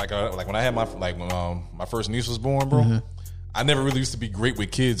 like when I had my my first niece was born, bro. I never really used to be great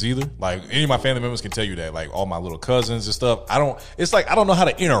with kids either. Like any of my family members can tell you that. Like all my little cousins and stuff. It's like I don't know how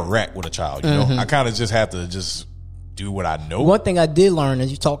to interact with a child. You know, I kind of just have to just do what I know. One thing I did learn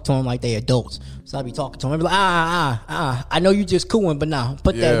is you talk to them like they adults. So I be talking to them. I be like, I know you just cooling, but nah,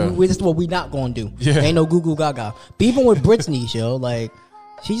 put that. This is what we not gonna do. Yeah. Ain't no goo goo gaga. But even with Brit's niece, yo, like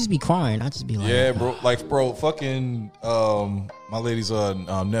she just be crying. I just be like, yeah, bro. Like, bro, fucking my lady's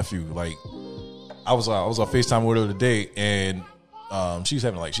nephew. Like, I was on FaceTime with her today, and she's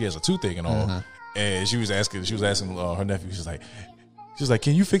having she has a toothache and all, and she was asking her nephew. She's like,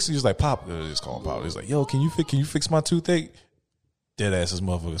 can you fix it? He's like, Pop, just call him Pop. He's like, yo, can you fix my toothache? Dead ass, this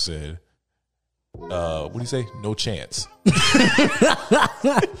motherfucker said, what do you say? No chance.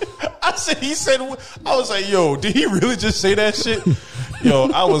 I was like, yo, did he really just say that shit? Yo,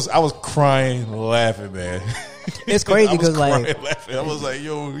 I was crying, laughing, man. It's crazy because laughing. I was like,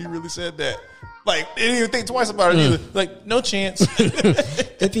 yo, he really said that. Like, they didn't even think twice about it either. Like, no chance.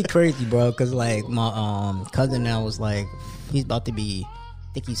 It'd be crazy, bro, because like my cousin now was like, he's about to be,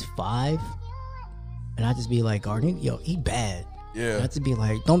 I think he's 5, and I just be like, Gardner, yo, he bad. Yeah. And I just be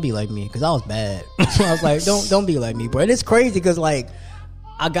like, don't be like me, because I was bad. I was like, don't be like me, bro. And it's crazy because like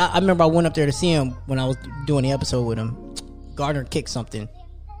I remember I went up there to see him when I was doing the episode with him. Gardner kicked something.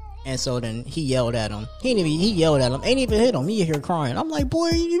 And so then he yelled at him. He yelled at him. Ain't even hit him. He here crying. I'm like, boy,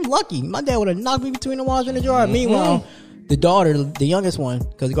 you lucky. My dad would have knocked me between the washer and the dryer. Meanwhile, the daughter, the youngest one,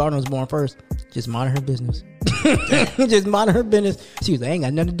 because Gardner was born first, just minding her business. Just minding her business. She was like, ain't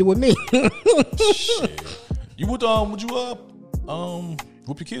got nothing to do with me. Shit. Would you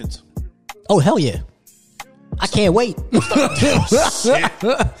whoop your kids? Oh, hell yeah. I can't wait.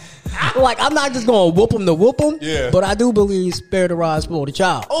 Like, I'm not just going to whoop them to whoop them. Yeah. But I do believe spare the rod, spoil the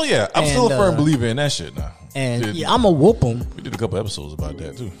child. Oh, yeah. I'm still a firm believer in that shit now. And yeah, I'm going to whoop them. We did a couple episodes about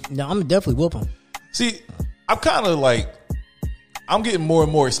that, too. No, I'm definitely whoop them. See, I'm kind of like, I'm getting more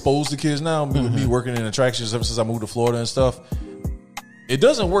and more exposed to kids now. Me working in attractions ever since I moved to Florida and stuff. It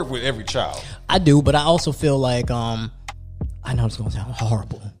doesn't work with every child. I do, but I also feel like, I know it's going to sound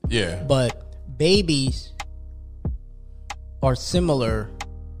horrible. Yeah. But babies are similar.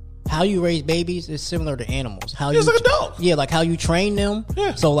 How you raise babies is similar to animals. How Just you, like adults. Yeah, like how you train them.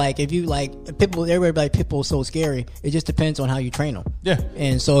 Yeah. So like if you like Pitbull, everybody like Pitbull is so scary. It just depends on how you train them. Yeah.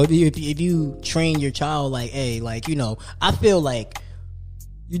 And so if you train your child like, hey, like, you know, I feel like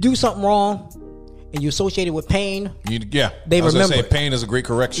you do something wrong and you associate it with pain. They remember say it. pain is a great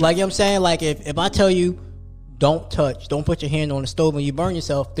correction. Like, you know what I'm saying? Like if I tell you, don't put your hand on the stove when you burn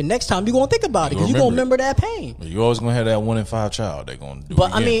yourself, the next time you're going to think about it because you're going to remember that pain. You're always going to have that 1 in 5 child they're going to do.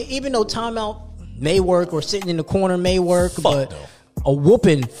 But I mean, even though timeout may work or sitting in the corner may work, but no. a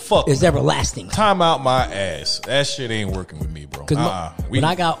whooping is everlasting. Time out my ass. That shit ain't working with me, bro. When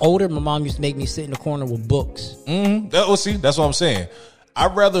I got older, my mom used to make me sit in the corner with books. See, that's what I'm saying.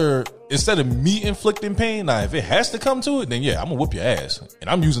 I'd rather, instead of me inflicting pain, now if it has to come to it, then yeah, I'm gonna whoop your ass, and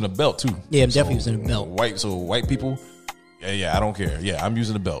I'm using a belt too. Yeah, I'm definitely using a belt. White people, yeah, I don't care. Yeah, I'm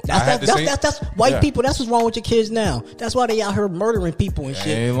using a belt. That's white people. That's what's wrong with your kids now. That's why they out here murdering people and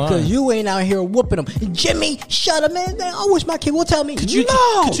shit. Because you ain't out here whooping them. Jimmy, shut up, man. I wish my kid would tell me. Could you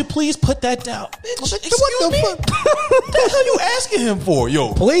please put that down? What the fuck? What the hell are you asking him for?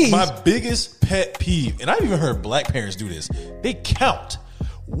 Yo, please. My biggest pet peeve, and I've even heard black parents do this. They count.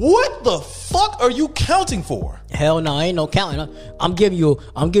 What the fuck are you counting for? Hell no, ain't no counting. I'm giving you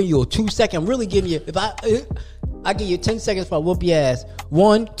a 2 second. I'm really giving you, if I give you 10 seconds if I whoop your ass.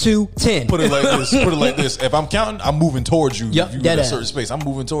 1, 2, 10. Put it like this. If I'm counting, I'm moving towards you. Yep, if you in a certain space, I'm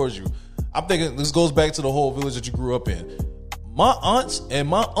moving towards you. I'm thinking this goes back to the whole village that you grew up in. My aunts and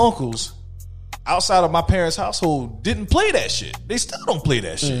my uncles outside of my parents' household didn't play that shit. They still don't play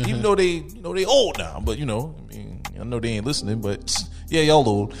that shit, even though they old now. But I know they ain't listening. But yeah, y'all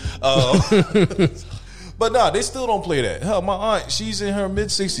old. But nah, they still don't play that. Hell, my aunt, she's in her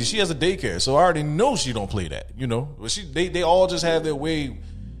mid-60s. She has a daycare, so I already know she don't play that. But they all just have their way.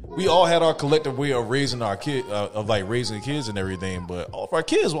 We all had our collective way of raising our kid, raising kids and everything. But all of our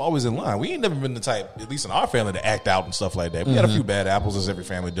kids were always in line. We ain't never been the type, at least in our family, to act out and stuff like that. We had a few bad apples, as every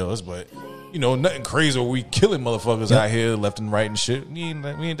family does, but nothing crazy where we killing motherfuckers out here left and right and shit. We ain't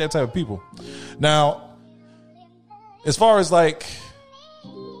that type of people. Now, as far as like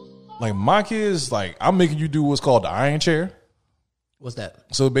my kids, I'm making you do what's called the iron chair. What's that?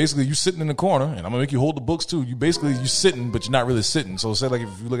 So basically, you sitting in the corner, and I'm gonna make you hold the books too. You sitting, but you're not really sitting. So say if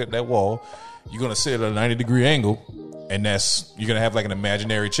you look at that wall, you're gonna sit at a 90-degree angle, And you're gonna have like an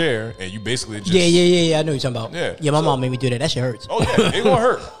imaginary chair, and you basically just Yeah. I know what you're talking about. Yeah. My mom made me do that. That shit hurts. Oh yeah, it gonna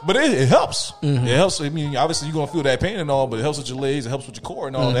hurt, but it helps. It helps. I mean, obviously you're gonna feel that pain and all, but it helps with your legs, it helps with your core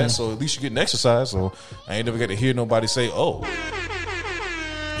and all that. So at least you're getting exercise. So I ain't never got to hear nobody say, "Oh,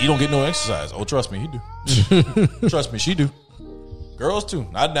 you don't get no exercise." Oh, trust me, he do. Trust me, she do. Girls too.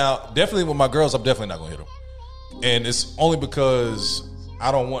 Not now. Definitely with my girls, I'm definitely not gonna hit them, and it's only because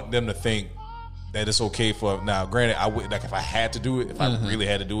I don't want them to think that it's okay for. Now, granted, I would like if I had to do it, if I really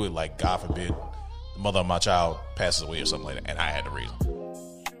had to do it, like God forbid, the mother of my child passes away or something like that, and I had to raise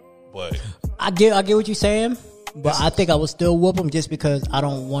them. But I get what you're saying, but I think I would still whoop them just because I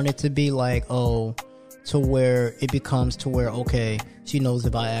don't want it to be like, to where it becomes to where, okay, she knows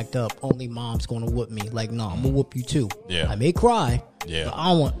if I act up, only mom's going to whoop me. Like, no, I'm going to whoop you too. Yeah. I may cry. Yeah. But I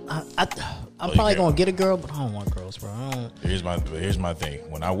don't want, I'm probably going to get a girl, but I don't want girls, bro. Here's my thing.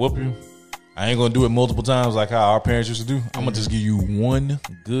 When I whoop you, I ain't gonna do it multiple times like how our parents used to do. I'm gonna just give you one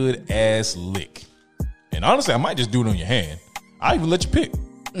good ass lick. And honestly, I might just do it on your hand. I even let you pick.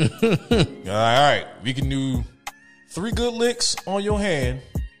 All right, we can do 3 good licks on your hand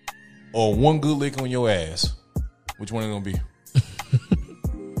or 1 good lick on your ass. Which one is it gonna be?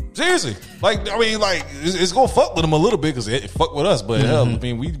 Seriously, it's gonna fuck with them a little bit because it fucked with us. But hell, I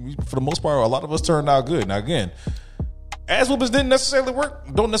mean, we for the most part, a lot of us turned out good. Now again, ass whoopers don't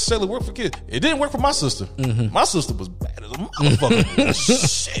necessarily work for kids. It didn't work for my sister. My sister was bad as a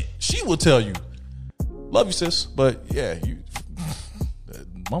motherfucker. Shit, she will tell you, "Love you, sis," but yeah,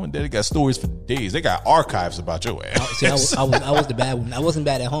 mom and daddy got stories for days. They got archives about your ass. See, I was the bad one. I wasn't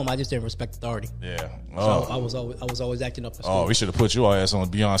bad at home. I just didn't respect authority. Yeah. So I was always acting up at school. Oh, we should have put your ass on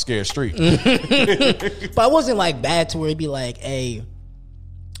Beyond Scared Street. But I wasn't like bad to where it'd be like, hey,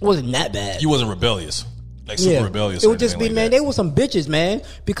 it wasn't that bad. You wasn't rebellious. Like super rebellious. It would just be, like, man, they were some bitches, man.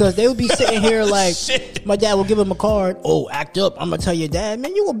 Because they would be sitting here like, my dad would give him a card. Oh, act up. I'm going to tell your dad,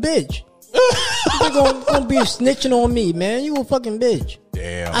 man, you a bitch. You're gonna be snitching on me, man. You a fucking bitch.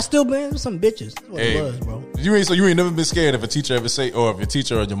 Damn. I still been some bitches. That's what it was, bro. You ain't never been scared if a teacher ever say, or if your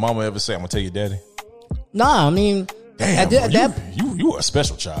teacher or your mama ever say, "I'm gonna tell your daddy." Nah, I mean, damn, you were a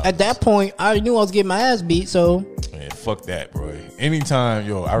special child. At that point, I already knew I was getting my ass beat. So man, fuck that, bro. Anytime,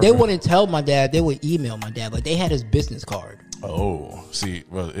 they wouldn't tell my dad. They would email my dad, but they had his business card. Oh, see,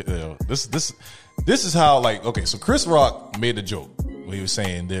 bro, this is how, like, okay, so Chris Rock made a joke. He was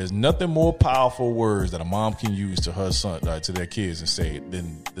saying there's nothing more powerful words that a mom can use to her son, to their kids, and say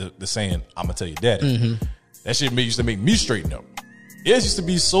than the saying, "I'm gonna tell your daddy." That shit used to make me straighten up. It used to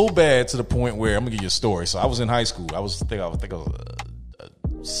be so bad to the point where I'm gonna give you a story. So I was in high school. I think I was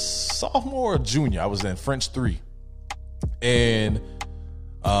a sophomore or junior. I was in French 3, and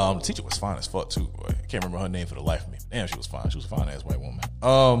the teacher was fine as fuck too. Boy. I can't remember her name for the life of me. Damn, she was fine. She was a fine ass white woman.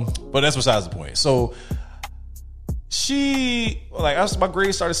 But that's besides the point. So. My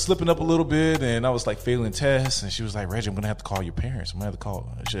grades started slipping up a little bit, and I was like failing tests. And she was like, "Reggie, I'm gonna have to call your parents. I'm gonna have to call."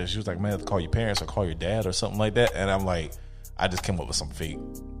 She was like, "I'm gonna have to call your parents or call your dad or something like that." And I'm like, I just came up with some fake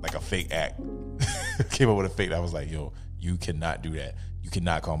act. Came up with a fake. I was like, "Yo, you cannot do that. You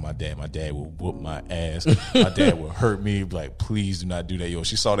cannot call my dad. My dad will whoop my ass. My dad will hurt me. Like, please do not do that." Yo,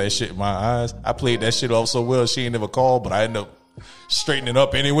 she saw that shit in my eyes. I played that shit off so well. She ain't never called, but I ended up straightening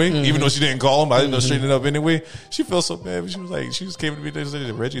up anyway, even though she didn't call him. I ended up straightening up anyway. She felt so bad. She was like, she just came to me and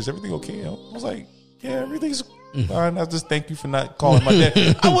said, "Reggie, is everything okay?" I was like, "Yeah, everything's fine. I just thank you for not calling my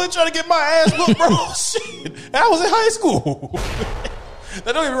dad." I wasn't trying to get my ass whooped, bro. Shit, I was in high school.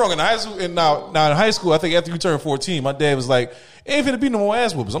 Now, don't get me wrong. In high school, and now in high school, I think after you turn 14, my dad was like, "Ain't finna be no more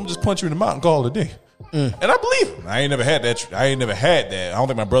ass whoopers. I'm gonna just punch you in the mouth and call it a day." And I believe him. I ain't never had that. I don't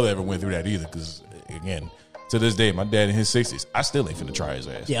think my brother ever went through that either. Because again, to this day, my dad in his 60s, I still ain't finna try his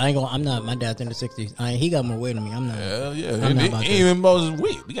ass. Yeah, I'm not. My dad's in the 60s. He got more weight than me. I'm not. Hell yeah. I'm not about ain't even about his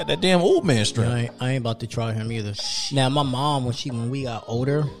weight. We got that damn old man strength. I ain't about to try him either. Now, my mom, when we got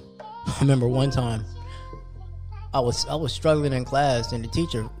older, I remember one time I was struggling in class, and the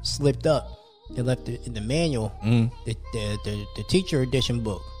teacher slipped up and left in the manual the teacher edition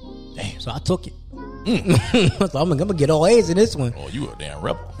book. Damn. So I took it. So I'm gonna get all A's in this one. Oh, you a damn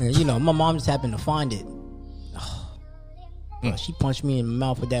rebel. And, my mom just happened to find it. She punched me in the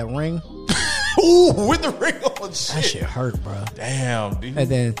mouth with that ring. Ooh, with the ring on. Shit. That shit hurt, bro. Damn, dude. And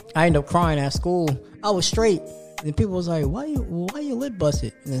then I ended up crying at school. I was straight. And then people was like, why you lip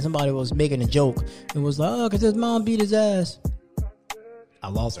busted? And then somebody was making a joke. And was like, oh, because his mom beat his ass. I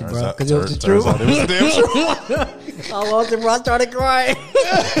lost it, bro. Because it was the truth. It was the damn truth. I lost it, bro. I started crying.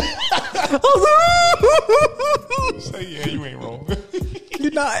 Say, yeah, you ain't wrong.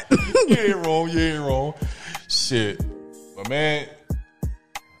 You're not. You ain't wrong. Shit. But man,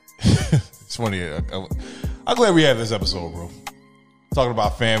 it's funny. I'm glad we had this episode, bro. Talking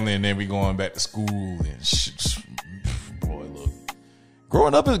about family and then we going back to school and shit. Boy, look.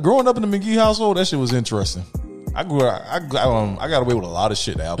 Growing up in the McGee household, that shit was interesting. I got away with a lot of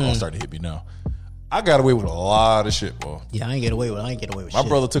shit. The alcohol started to hit me now. I got away with a lot of shit, bro. Yeah, I ain't get away with shit. My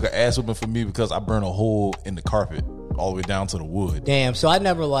brother took an ass whooping for me because I burned a hole in the carpet all the way down to the wood. Damn, so I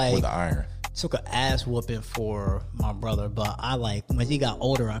never with the iron. took an ass whooping for my brother, but I when he got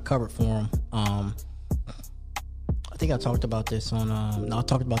older, I covered for him. I think I talked about this on I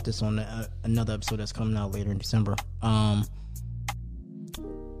talked about this on another episode that's coming out later in December. My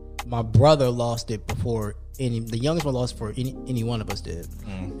brother lost it before the youngest one lost before any one of us did.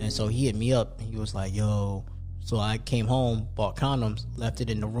 And so he hit me up and he was like, yo, so I came home, bought condoms, left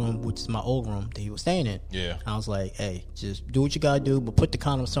it in the room, which is my old room that he was staying in. Yeah. I was like, hey, just do what you gotta do, but put the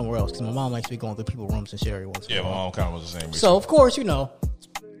condoms somewhere else, because my mom likes to be going through people's rooms and share it once in a Yeah, my while. mom kind of was the same. So of course,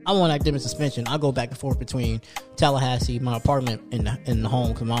 I want academic suspension. I go back and forth between Tallahassee, my apartment, and the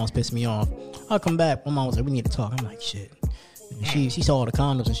home because my mom was pissing me off. I come back, my mom was like, we need to talk. I'm like, shit. And she saw all the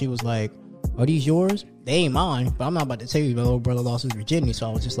condoms and she was like, are these yours? They ain't mine, but I'm not about to tell you my little brother lost his virginity. So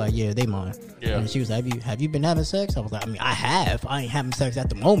I was just like, yeah, they mine. Yeah. And she was like, have you been having sex? I was like, I mean, I have. I ain't having sex at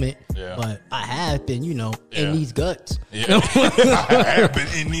the moment, but I have been, in these guts. Yeah. I have been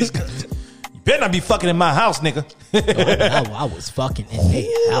in these guts. You better not be fucking in my house, nigga. I was fucking in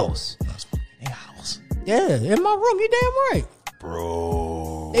their house. Yeah, in my room. You damn right,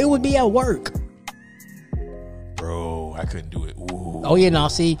 bro. They would be at work, bro. I couldn't do it. Ooh. Oh yeah, now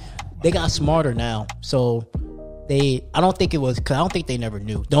see, they got smarter now. So I don't think they never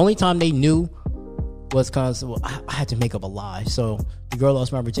knew. The only time they knew was because I had to make up a lie. So the girl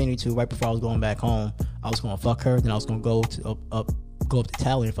lost my virginity to right before I was going back home. I was gonna fuck her, then I was gonna go up to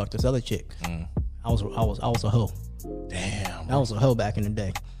Tally and fuck this other chick. I was a hoe. Damn, I was a hoe back in the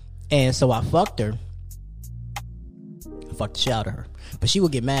day. And so I fucked her. I fucked the shit out of her. But she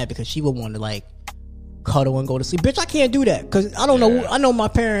would get mad because she would want to cuddle and go to sleep. Bitch, I can't do that because I don't know. I know my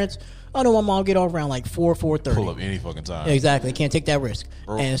parents. I know my mom get off around 4:30. Pull up any fucking time. Exactly. Can't take that risk.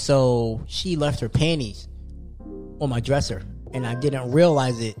 Bro. And so she left her panties on my dresser. And I didn't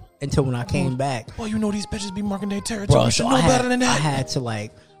realize it until when I came back. Well, these bitches be marking their territory. Bro, you should know better than that. I had to my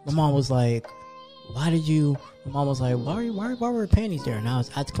mom was like, my mom was like, why were her panties there? And I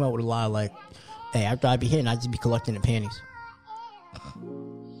had to come up with a lie hey, after I be hitting, I'd just be collecting the panties.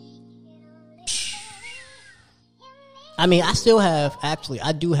 I mean, I do have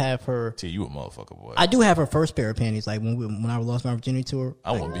her. Tell you a motherfucker, boy. I do have her first pair of panties. Like when I lost my virginity to her.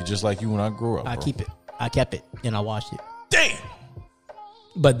 I want to be just like you when I grow up. I keep it. I kept it and I washed it. Damn.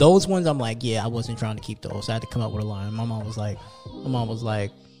 But those ones, I'm like, yeah, I wasn't trying to keep those. So I had to come up with a line. My mom was like,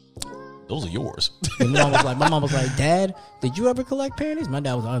 those are yours. My mom was like, Dad, did you ever collect panties? My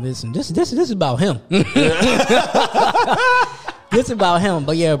dad was like, this is about him. This is about him.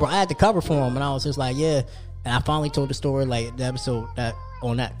 But yeah, bro, I had to cover for him, and I was just like, yeah. And I finally told the story, the episode that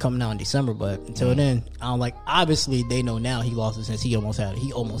coming out in December. But until then, I'm obviously they know now he lost it since he almost had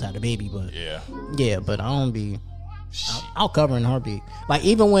a baby. But yeah, but I don't be. I'll cover in a heartbeat.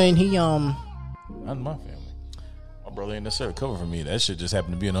 Even when he not in my family. My brother ain't necessarily cover for me. That shit just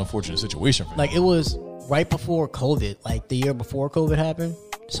happened to be an unfortunate situation for me. It was right before COVID, the year before COVID happened.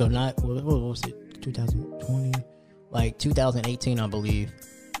 So what was it? 2020, 2018, I believe.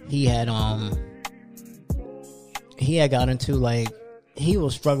 He had got into he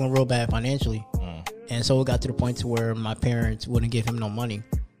was struggling real bad financially, and so it got to the point to where my parents wouldn't give him no money.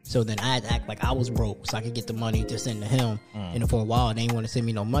 So then I had to act like I was broke so I could get the money to send to him. And for a while, they didn't want to send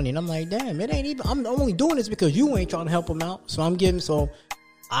me no money. And I'm like, damn, it ain't even. I'm only doing this because you ain't trying to help him out. So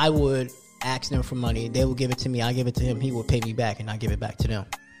I would ask them for money. They would give it to me. I give it to him. He would pay me back, and I give it back to them.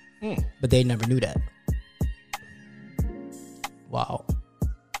 But they never knew that. Wow.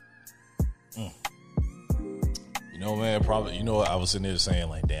 Man, probably. I was sitting there saying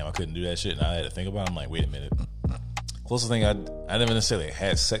damn, I couldn't do that shit, and I had to think about it. I'm like, wait a minute. Closest thing I never necessarily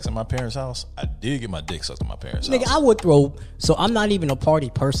had sex in my parents' house. I did get my dick sucked in my parents' house. I would throw. So I'm not even a party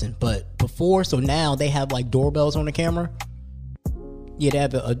person, but before, so now they have doorbells on the camera. Yeah, they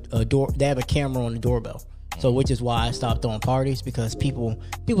have a door. They have a camera on the doorbell. So which is why I stopped throwing parties, because people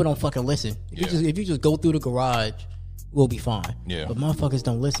don't fucking listen. If you just go through the garage, we'll be fine. Yeah. But motherfuckers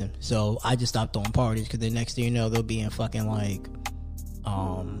don't listen. So I just stopped throwing parties, because the next thing you know, they'll be in fucking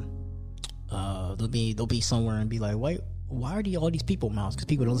they'll be somewhere and be like, why are all these people mouths? Because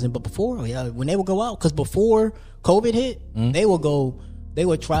people don't listen. But before, when they would go out, because before COVID hit, they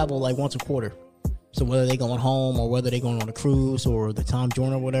would travel once a quarter. So whether they going home or whether they going on a cruise or the Tom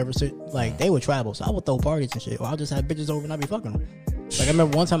Joyner or whatever, so they would travel. So I would throw parties and shit, or I'll just have bitches over and I'd be fucking them. I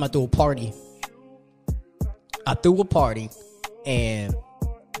remember one time I threw a party I threw a party, and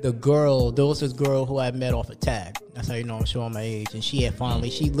there was this girl who I met off a tag. That's how you know I'm showing my age. And she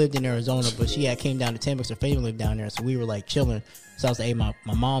lived in Arizona, but she had came down to Tampa because her family lived down there. So we were like chilling. So I was like, hey, my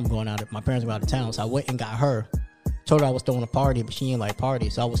mom going out, my parents were out of town. So I went and got her. Told her I was throwing a party, but she didn't like party.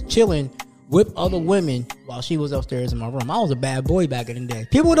 So I was chilling with other women while she was upstairs in my room. I was a bad boy back in the day.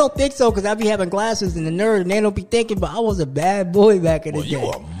 People don't think so because I be having glasses and the nerd, and they don't be thinking, but I was a bad boy back in the day. You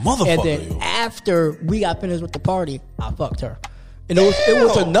a motherfucker. And then after we got finished with the party, I fucked her. And it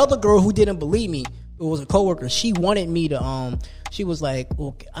was another girl who didn't believe me. It was a coworker. She wanted me to, she was like,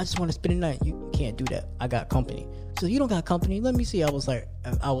 well, I just want to spend the night. You can't do that. I got company. So you don't got company? Let me see. I was like,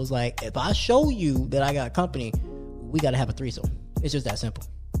 if I show you that I got company, we got to have a threesome. It's just that simple.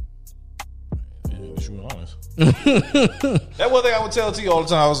 True and honest. That one thing I would tell T all the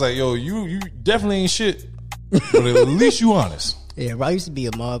time. I was like, yo, you definitely ain't shit, but at least you honest. Yeah, bro, I used to be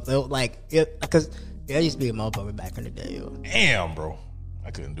a motherfucker. Because I used to be a motherfucker back in the day. Yo. Damn, bro.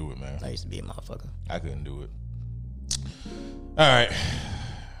 I couldn't do it, man. I used to be a motherfucker. I couldn't do it. All right.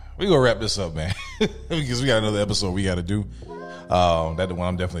 We gonna wrap this up, man. Because we got another episode we got to do. That's the one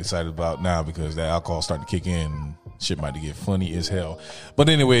I'm definitely excited about now because that alcohol's starting to kick in. Shit might get funny as hell. But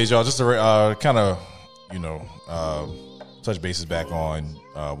anyways, y'all, just to kind of, touch bases back on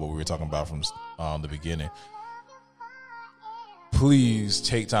what we were talking about from the beginning. Please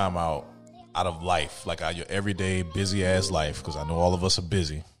take time out of life, like out your everyday busy ass life, because I know all of us are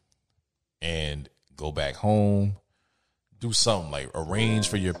busy, and go back home, do something, like arrange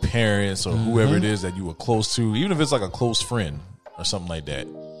for your parents or whoever it is that you were close to, even if it's like a close friend or something like that.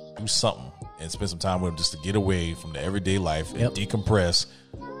 Do something and spend some time with them just to get away from the everyday life and decompress,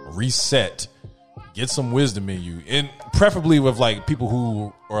 reset, get some wisdom in you, and preferably with like people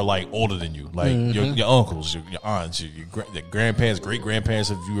who are like older than you, like your uncles, your aunts, your grandparents, great grandparents,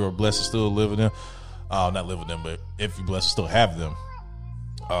 if you are blessed to still live with them. Not live with them, but if you're blessed to still have them,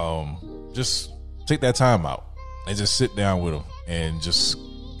 just take that time out and just sit down with them and just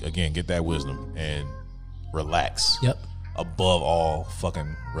again get that wisdom and relax. Yep. Above all,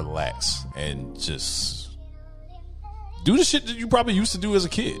 fucking relax and just do the shit that you probably used to do as a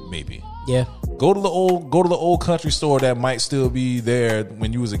kid. Maybe, yeah. Go to the old country store that might still be there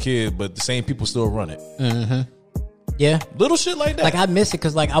when you was a kid, but the same people still run it. Mm-hmm. Yeah, little shit like that. Like I miss it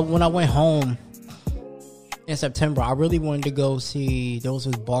because like when I went home in September, I really wanted to go see. There was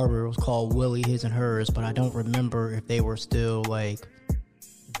this barber. It was called Willie His and Hers, but I don't remember if they were still like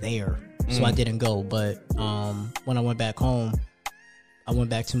there. So I didn't go, but when I went back home, I went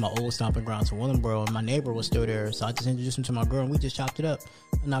back to my old stomping grounds in Willingboro, and my neighbor was still there. So I just introduced him to my girl, and we just chopped it up.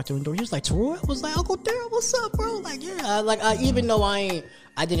 I knocked her on the door. He was like, "Teroy?" I was like, "Uncle Daryl, what's up, bro?" Like, yeah. Even though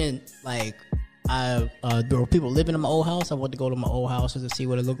there were people living in my old house. I wanted to go to my old house to see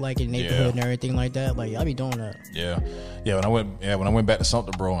what it looked like in the neighborhood and everything like that. Like, I be doing that. Yeah. When I went back to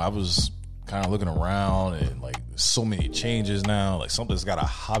Sumter, bro, I was kind of looking around and like there's so many changes now. Like something's got a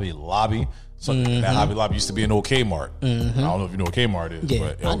Hobby Lobby. That Hobby Lobby used to be an old Kmart. I don't know if you know what Kmart is. Yeah.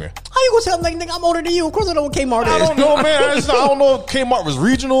 But okay. How you gonna tell me like nigga I'm older than you? Of course I know what Kmart is. I don't know, man. I don't know if Kmart was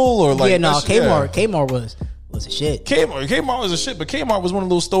regional or like Kmart was a shit. Kmart was a shit, but Kmart was one of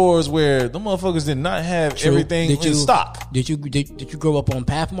those stores where the motherfuckers did not have everything in stock. Did you grow up on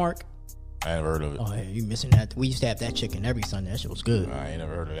Pathmark? I never heard of it. Oh, yeah, you missing that. We used to have that chicken every Sunday. That shit was good. I ain't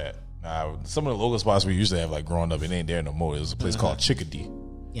never heard of that. Some of the local spots we used to have, like growing up, it ain't there no more. There's a place called Chickadee.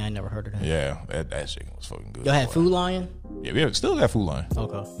 Yeah, I never heard of that. Yeah, that chicken was fucking good. Y'all had Food Lion? Yeah, we still got Food Lion.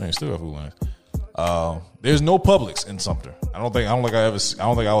 Okay. Yeah, still got Food Lion. There's no Publix in Sumter. I don't think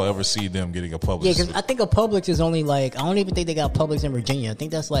I'll ever see them getting a Publix. Yeah, because I think a Publix is only like, I don't even think they got Publix in Virginia. I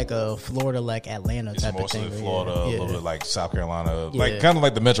think that's like a Florida, like Atlanta type of thing. Mostly Florida, a little bit like South Carolina, like kind of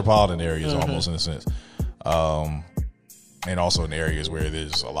like the metropolitan areas almost in a sense. And also in areas where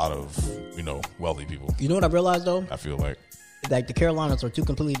there's a lot of, wealthy people. You know what I realized though? I feel like the Carolinas are two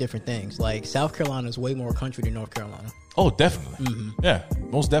completely different things. Like South Carolina is way more country than North Carolina. Oh, definitely. Yeah,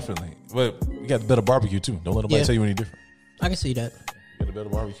 most definitely. But you got the better barbecue too. Don't let nobody tell you any different. I can see that. You got the better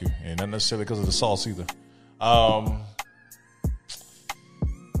barbecue, and not necessarily because of the sauce either. But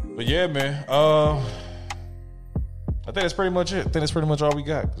yeah, man. I think that's pretty much it. I think that's pretty much all we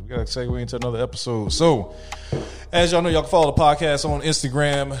got, because we got to segue into another episode. So, as y'all know, y'all can follow the podcast on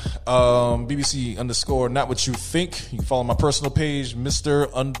Instagram, BBC_NotWhatYouThink. You can follow my personal page, Mr.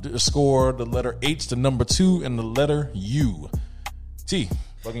 the letter H, the number 2, and the letter U. T,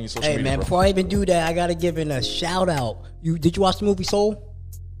 fucking your social media, man, bro. before I even do that, I gotta give in a shout out. Did you watch the movie Soul?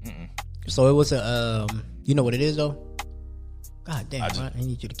 So it was a, you know what it is though? God damn, I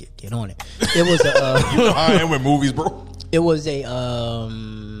need you to get on it. It was I am with movies, bro. It was a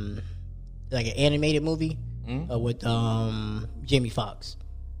like an animated movie with Jamie Foxx.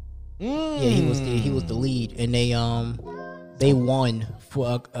 Yeah, he was the lead, and they won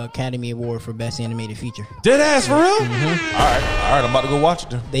for Academy Award for Best Animated Feature. Dead ass for real? Mm-hmm. All right, I'm about to go watch it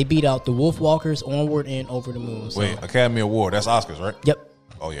then. They beat out the Wolfwalkers, Onward, and Over the Moon. So. Wait, Academy Award, that's Oscars, right? Yep.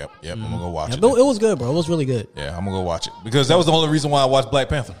 Oh, yep. I'm going to go watch it. It was good, bro. It was really good. Yeah, I'm going to go watch it. Because that was the only reason why I watched Black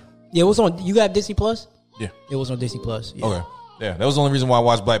Panther. Yeah, it was on. You got Disney Plus? Yeah. It was on Disney Plus. Yeah. Okay. Yeah, that was the only reason why I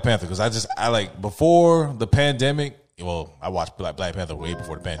watched Black Panther. Because I like, before the pandemic, well, I watched Black Panther way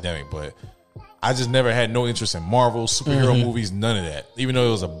before the pandemic, but I just never had no interest in Marvel, superhero movies, none of that. Even though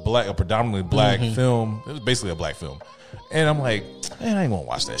it was a predominantly black film, it was basically a black film. And I'm like, man, I ain't gonna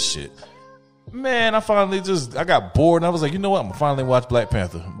watch that shit. Man, I got bored and I was like, you know what? I'm gonna finally watch Black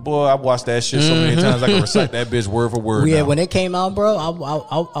Panther. Boy, I watched that shit so many times I can recite that bitch word for word. Yeah, now. when it came out, bro, I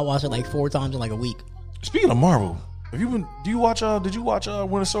watched it like 4 times in like a week. Speaking of Marvel, did you watch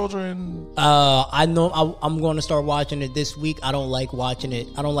Winter Soldier and I know I'm going to start watching it this week. I don't like watching it.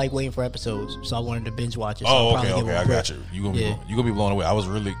 I don't like waiting for episodes, so I wanted to binge watch it. So okay, I got you. You gonna be blown away.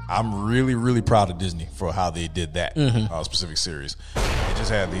 I'm really proud of Disney for how they did that specific series. They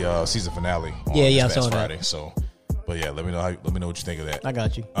just had the season finale on I this saw past Friday. that. So, but yeah, let me know what you think of that. I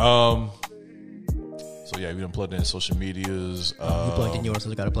got you. So yeah, we done plugged in social medias. You plugged in yours,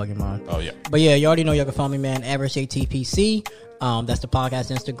 so I got to plug in mine. Oh yeah. But yeah, you already know y'all can find me, man. Average ATPC. That's the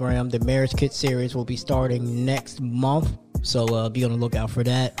podcast Instagram. The Marriage Kit series will be starting next month, so be on the lookout for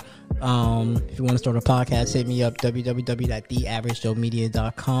that. If you want to start a podcast, hit me up,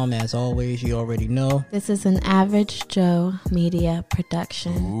 www.theaveragejoemedia.com. As always, you already know. This is an Average Joe Media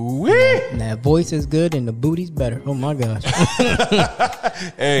production. Ooh-wee. And that voice is good and the booty's better. Oh my gosh.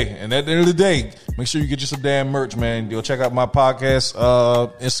 Hey, and at the end of the day, make sure you get you some damn merch, man. Go check out my podcast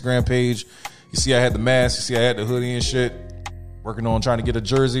Instagram page. You see I had the mask. You see I had the hoodie and shit. Working on trying to get a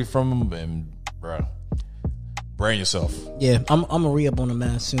jersey from them. And, bro, brand yourself. Yeah, I'm gonna re-up on the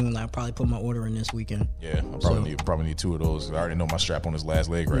mask soon. I'll probably put my order in this weekend. Yeah, I probably need 2 of those. I already know my strap on his last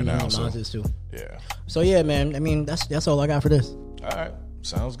leg right now. So Mine is too. Yeah. So yeah, man. I mean, that's all I got for this. All right,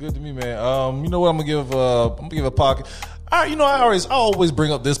 sounds good to me, man. You know what? I'm gonna give a podcast. I always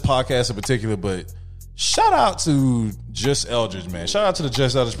bring up this podcast in particular, but shout out to Just Eldridge, man. Shout out to the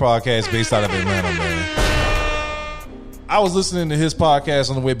Just Eldridge podcast based out of Atlanta, man. I was listening to his podcast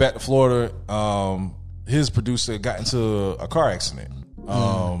on the way back to Florida. His producer got into a car accident.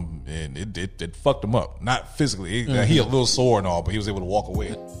 And it fucked him up. Not physically. He a little sore and all, but he was able to walk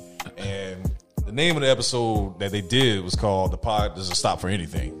away. And the name of the episode that they did was called "The Pod Doesn't Stop for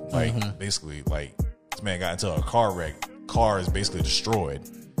Anything." Like basically, like this man got into a car wreck. Car is basically destroyed,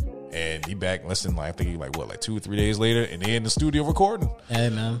 and he back less than like 2 or 3 days later, and they in the studio recording. Hey,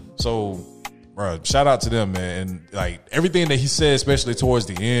 man. So, bro, shout out to them, man. And like everything that he said, especially towards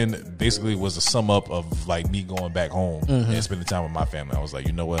the end, basically was a sum up of like me going back home and spending time with my family. I was like,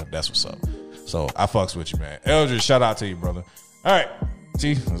 you know what? That's what's up. So I fucks with you, man. Eldridge, shout out to you, brother. All right,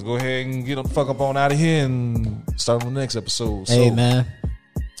 T, let's go ahead and get the fuck up on out of here and start on the next episode. Hey, so, man.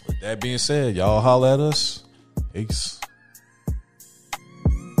 With that being said, y'all holler at us. Peace.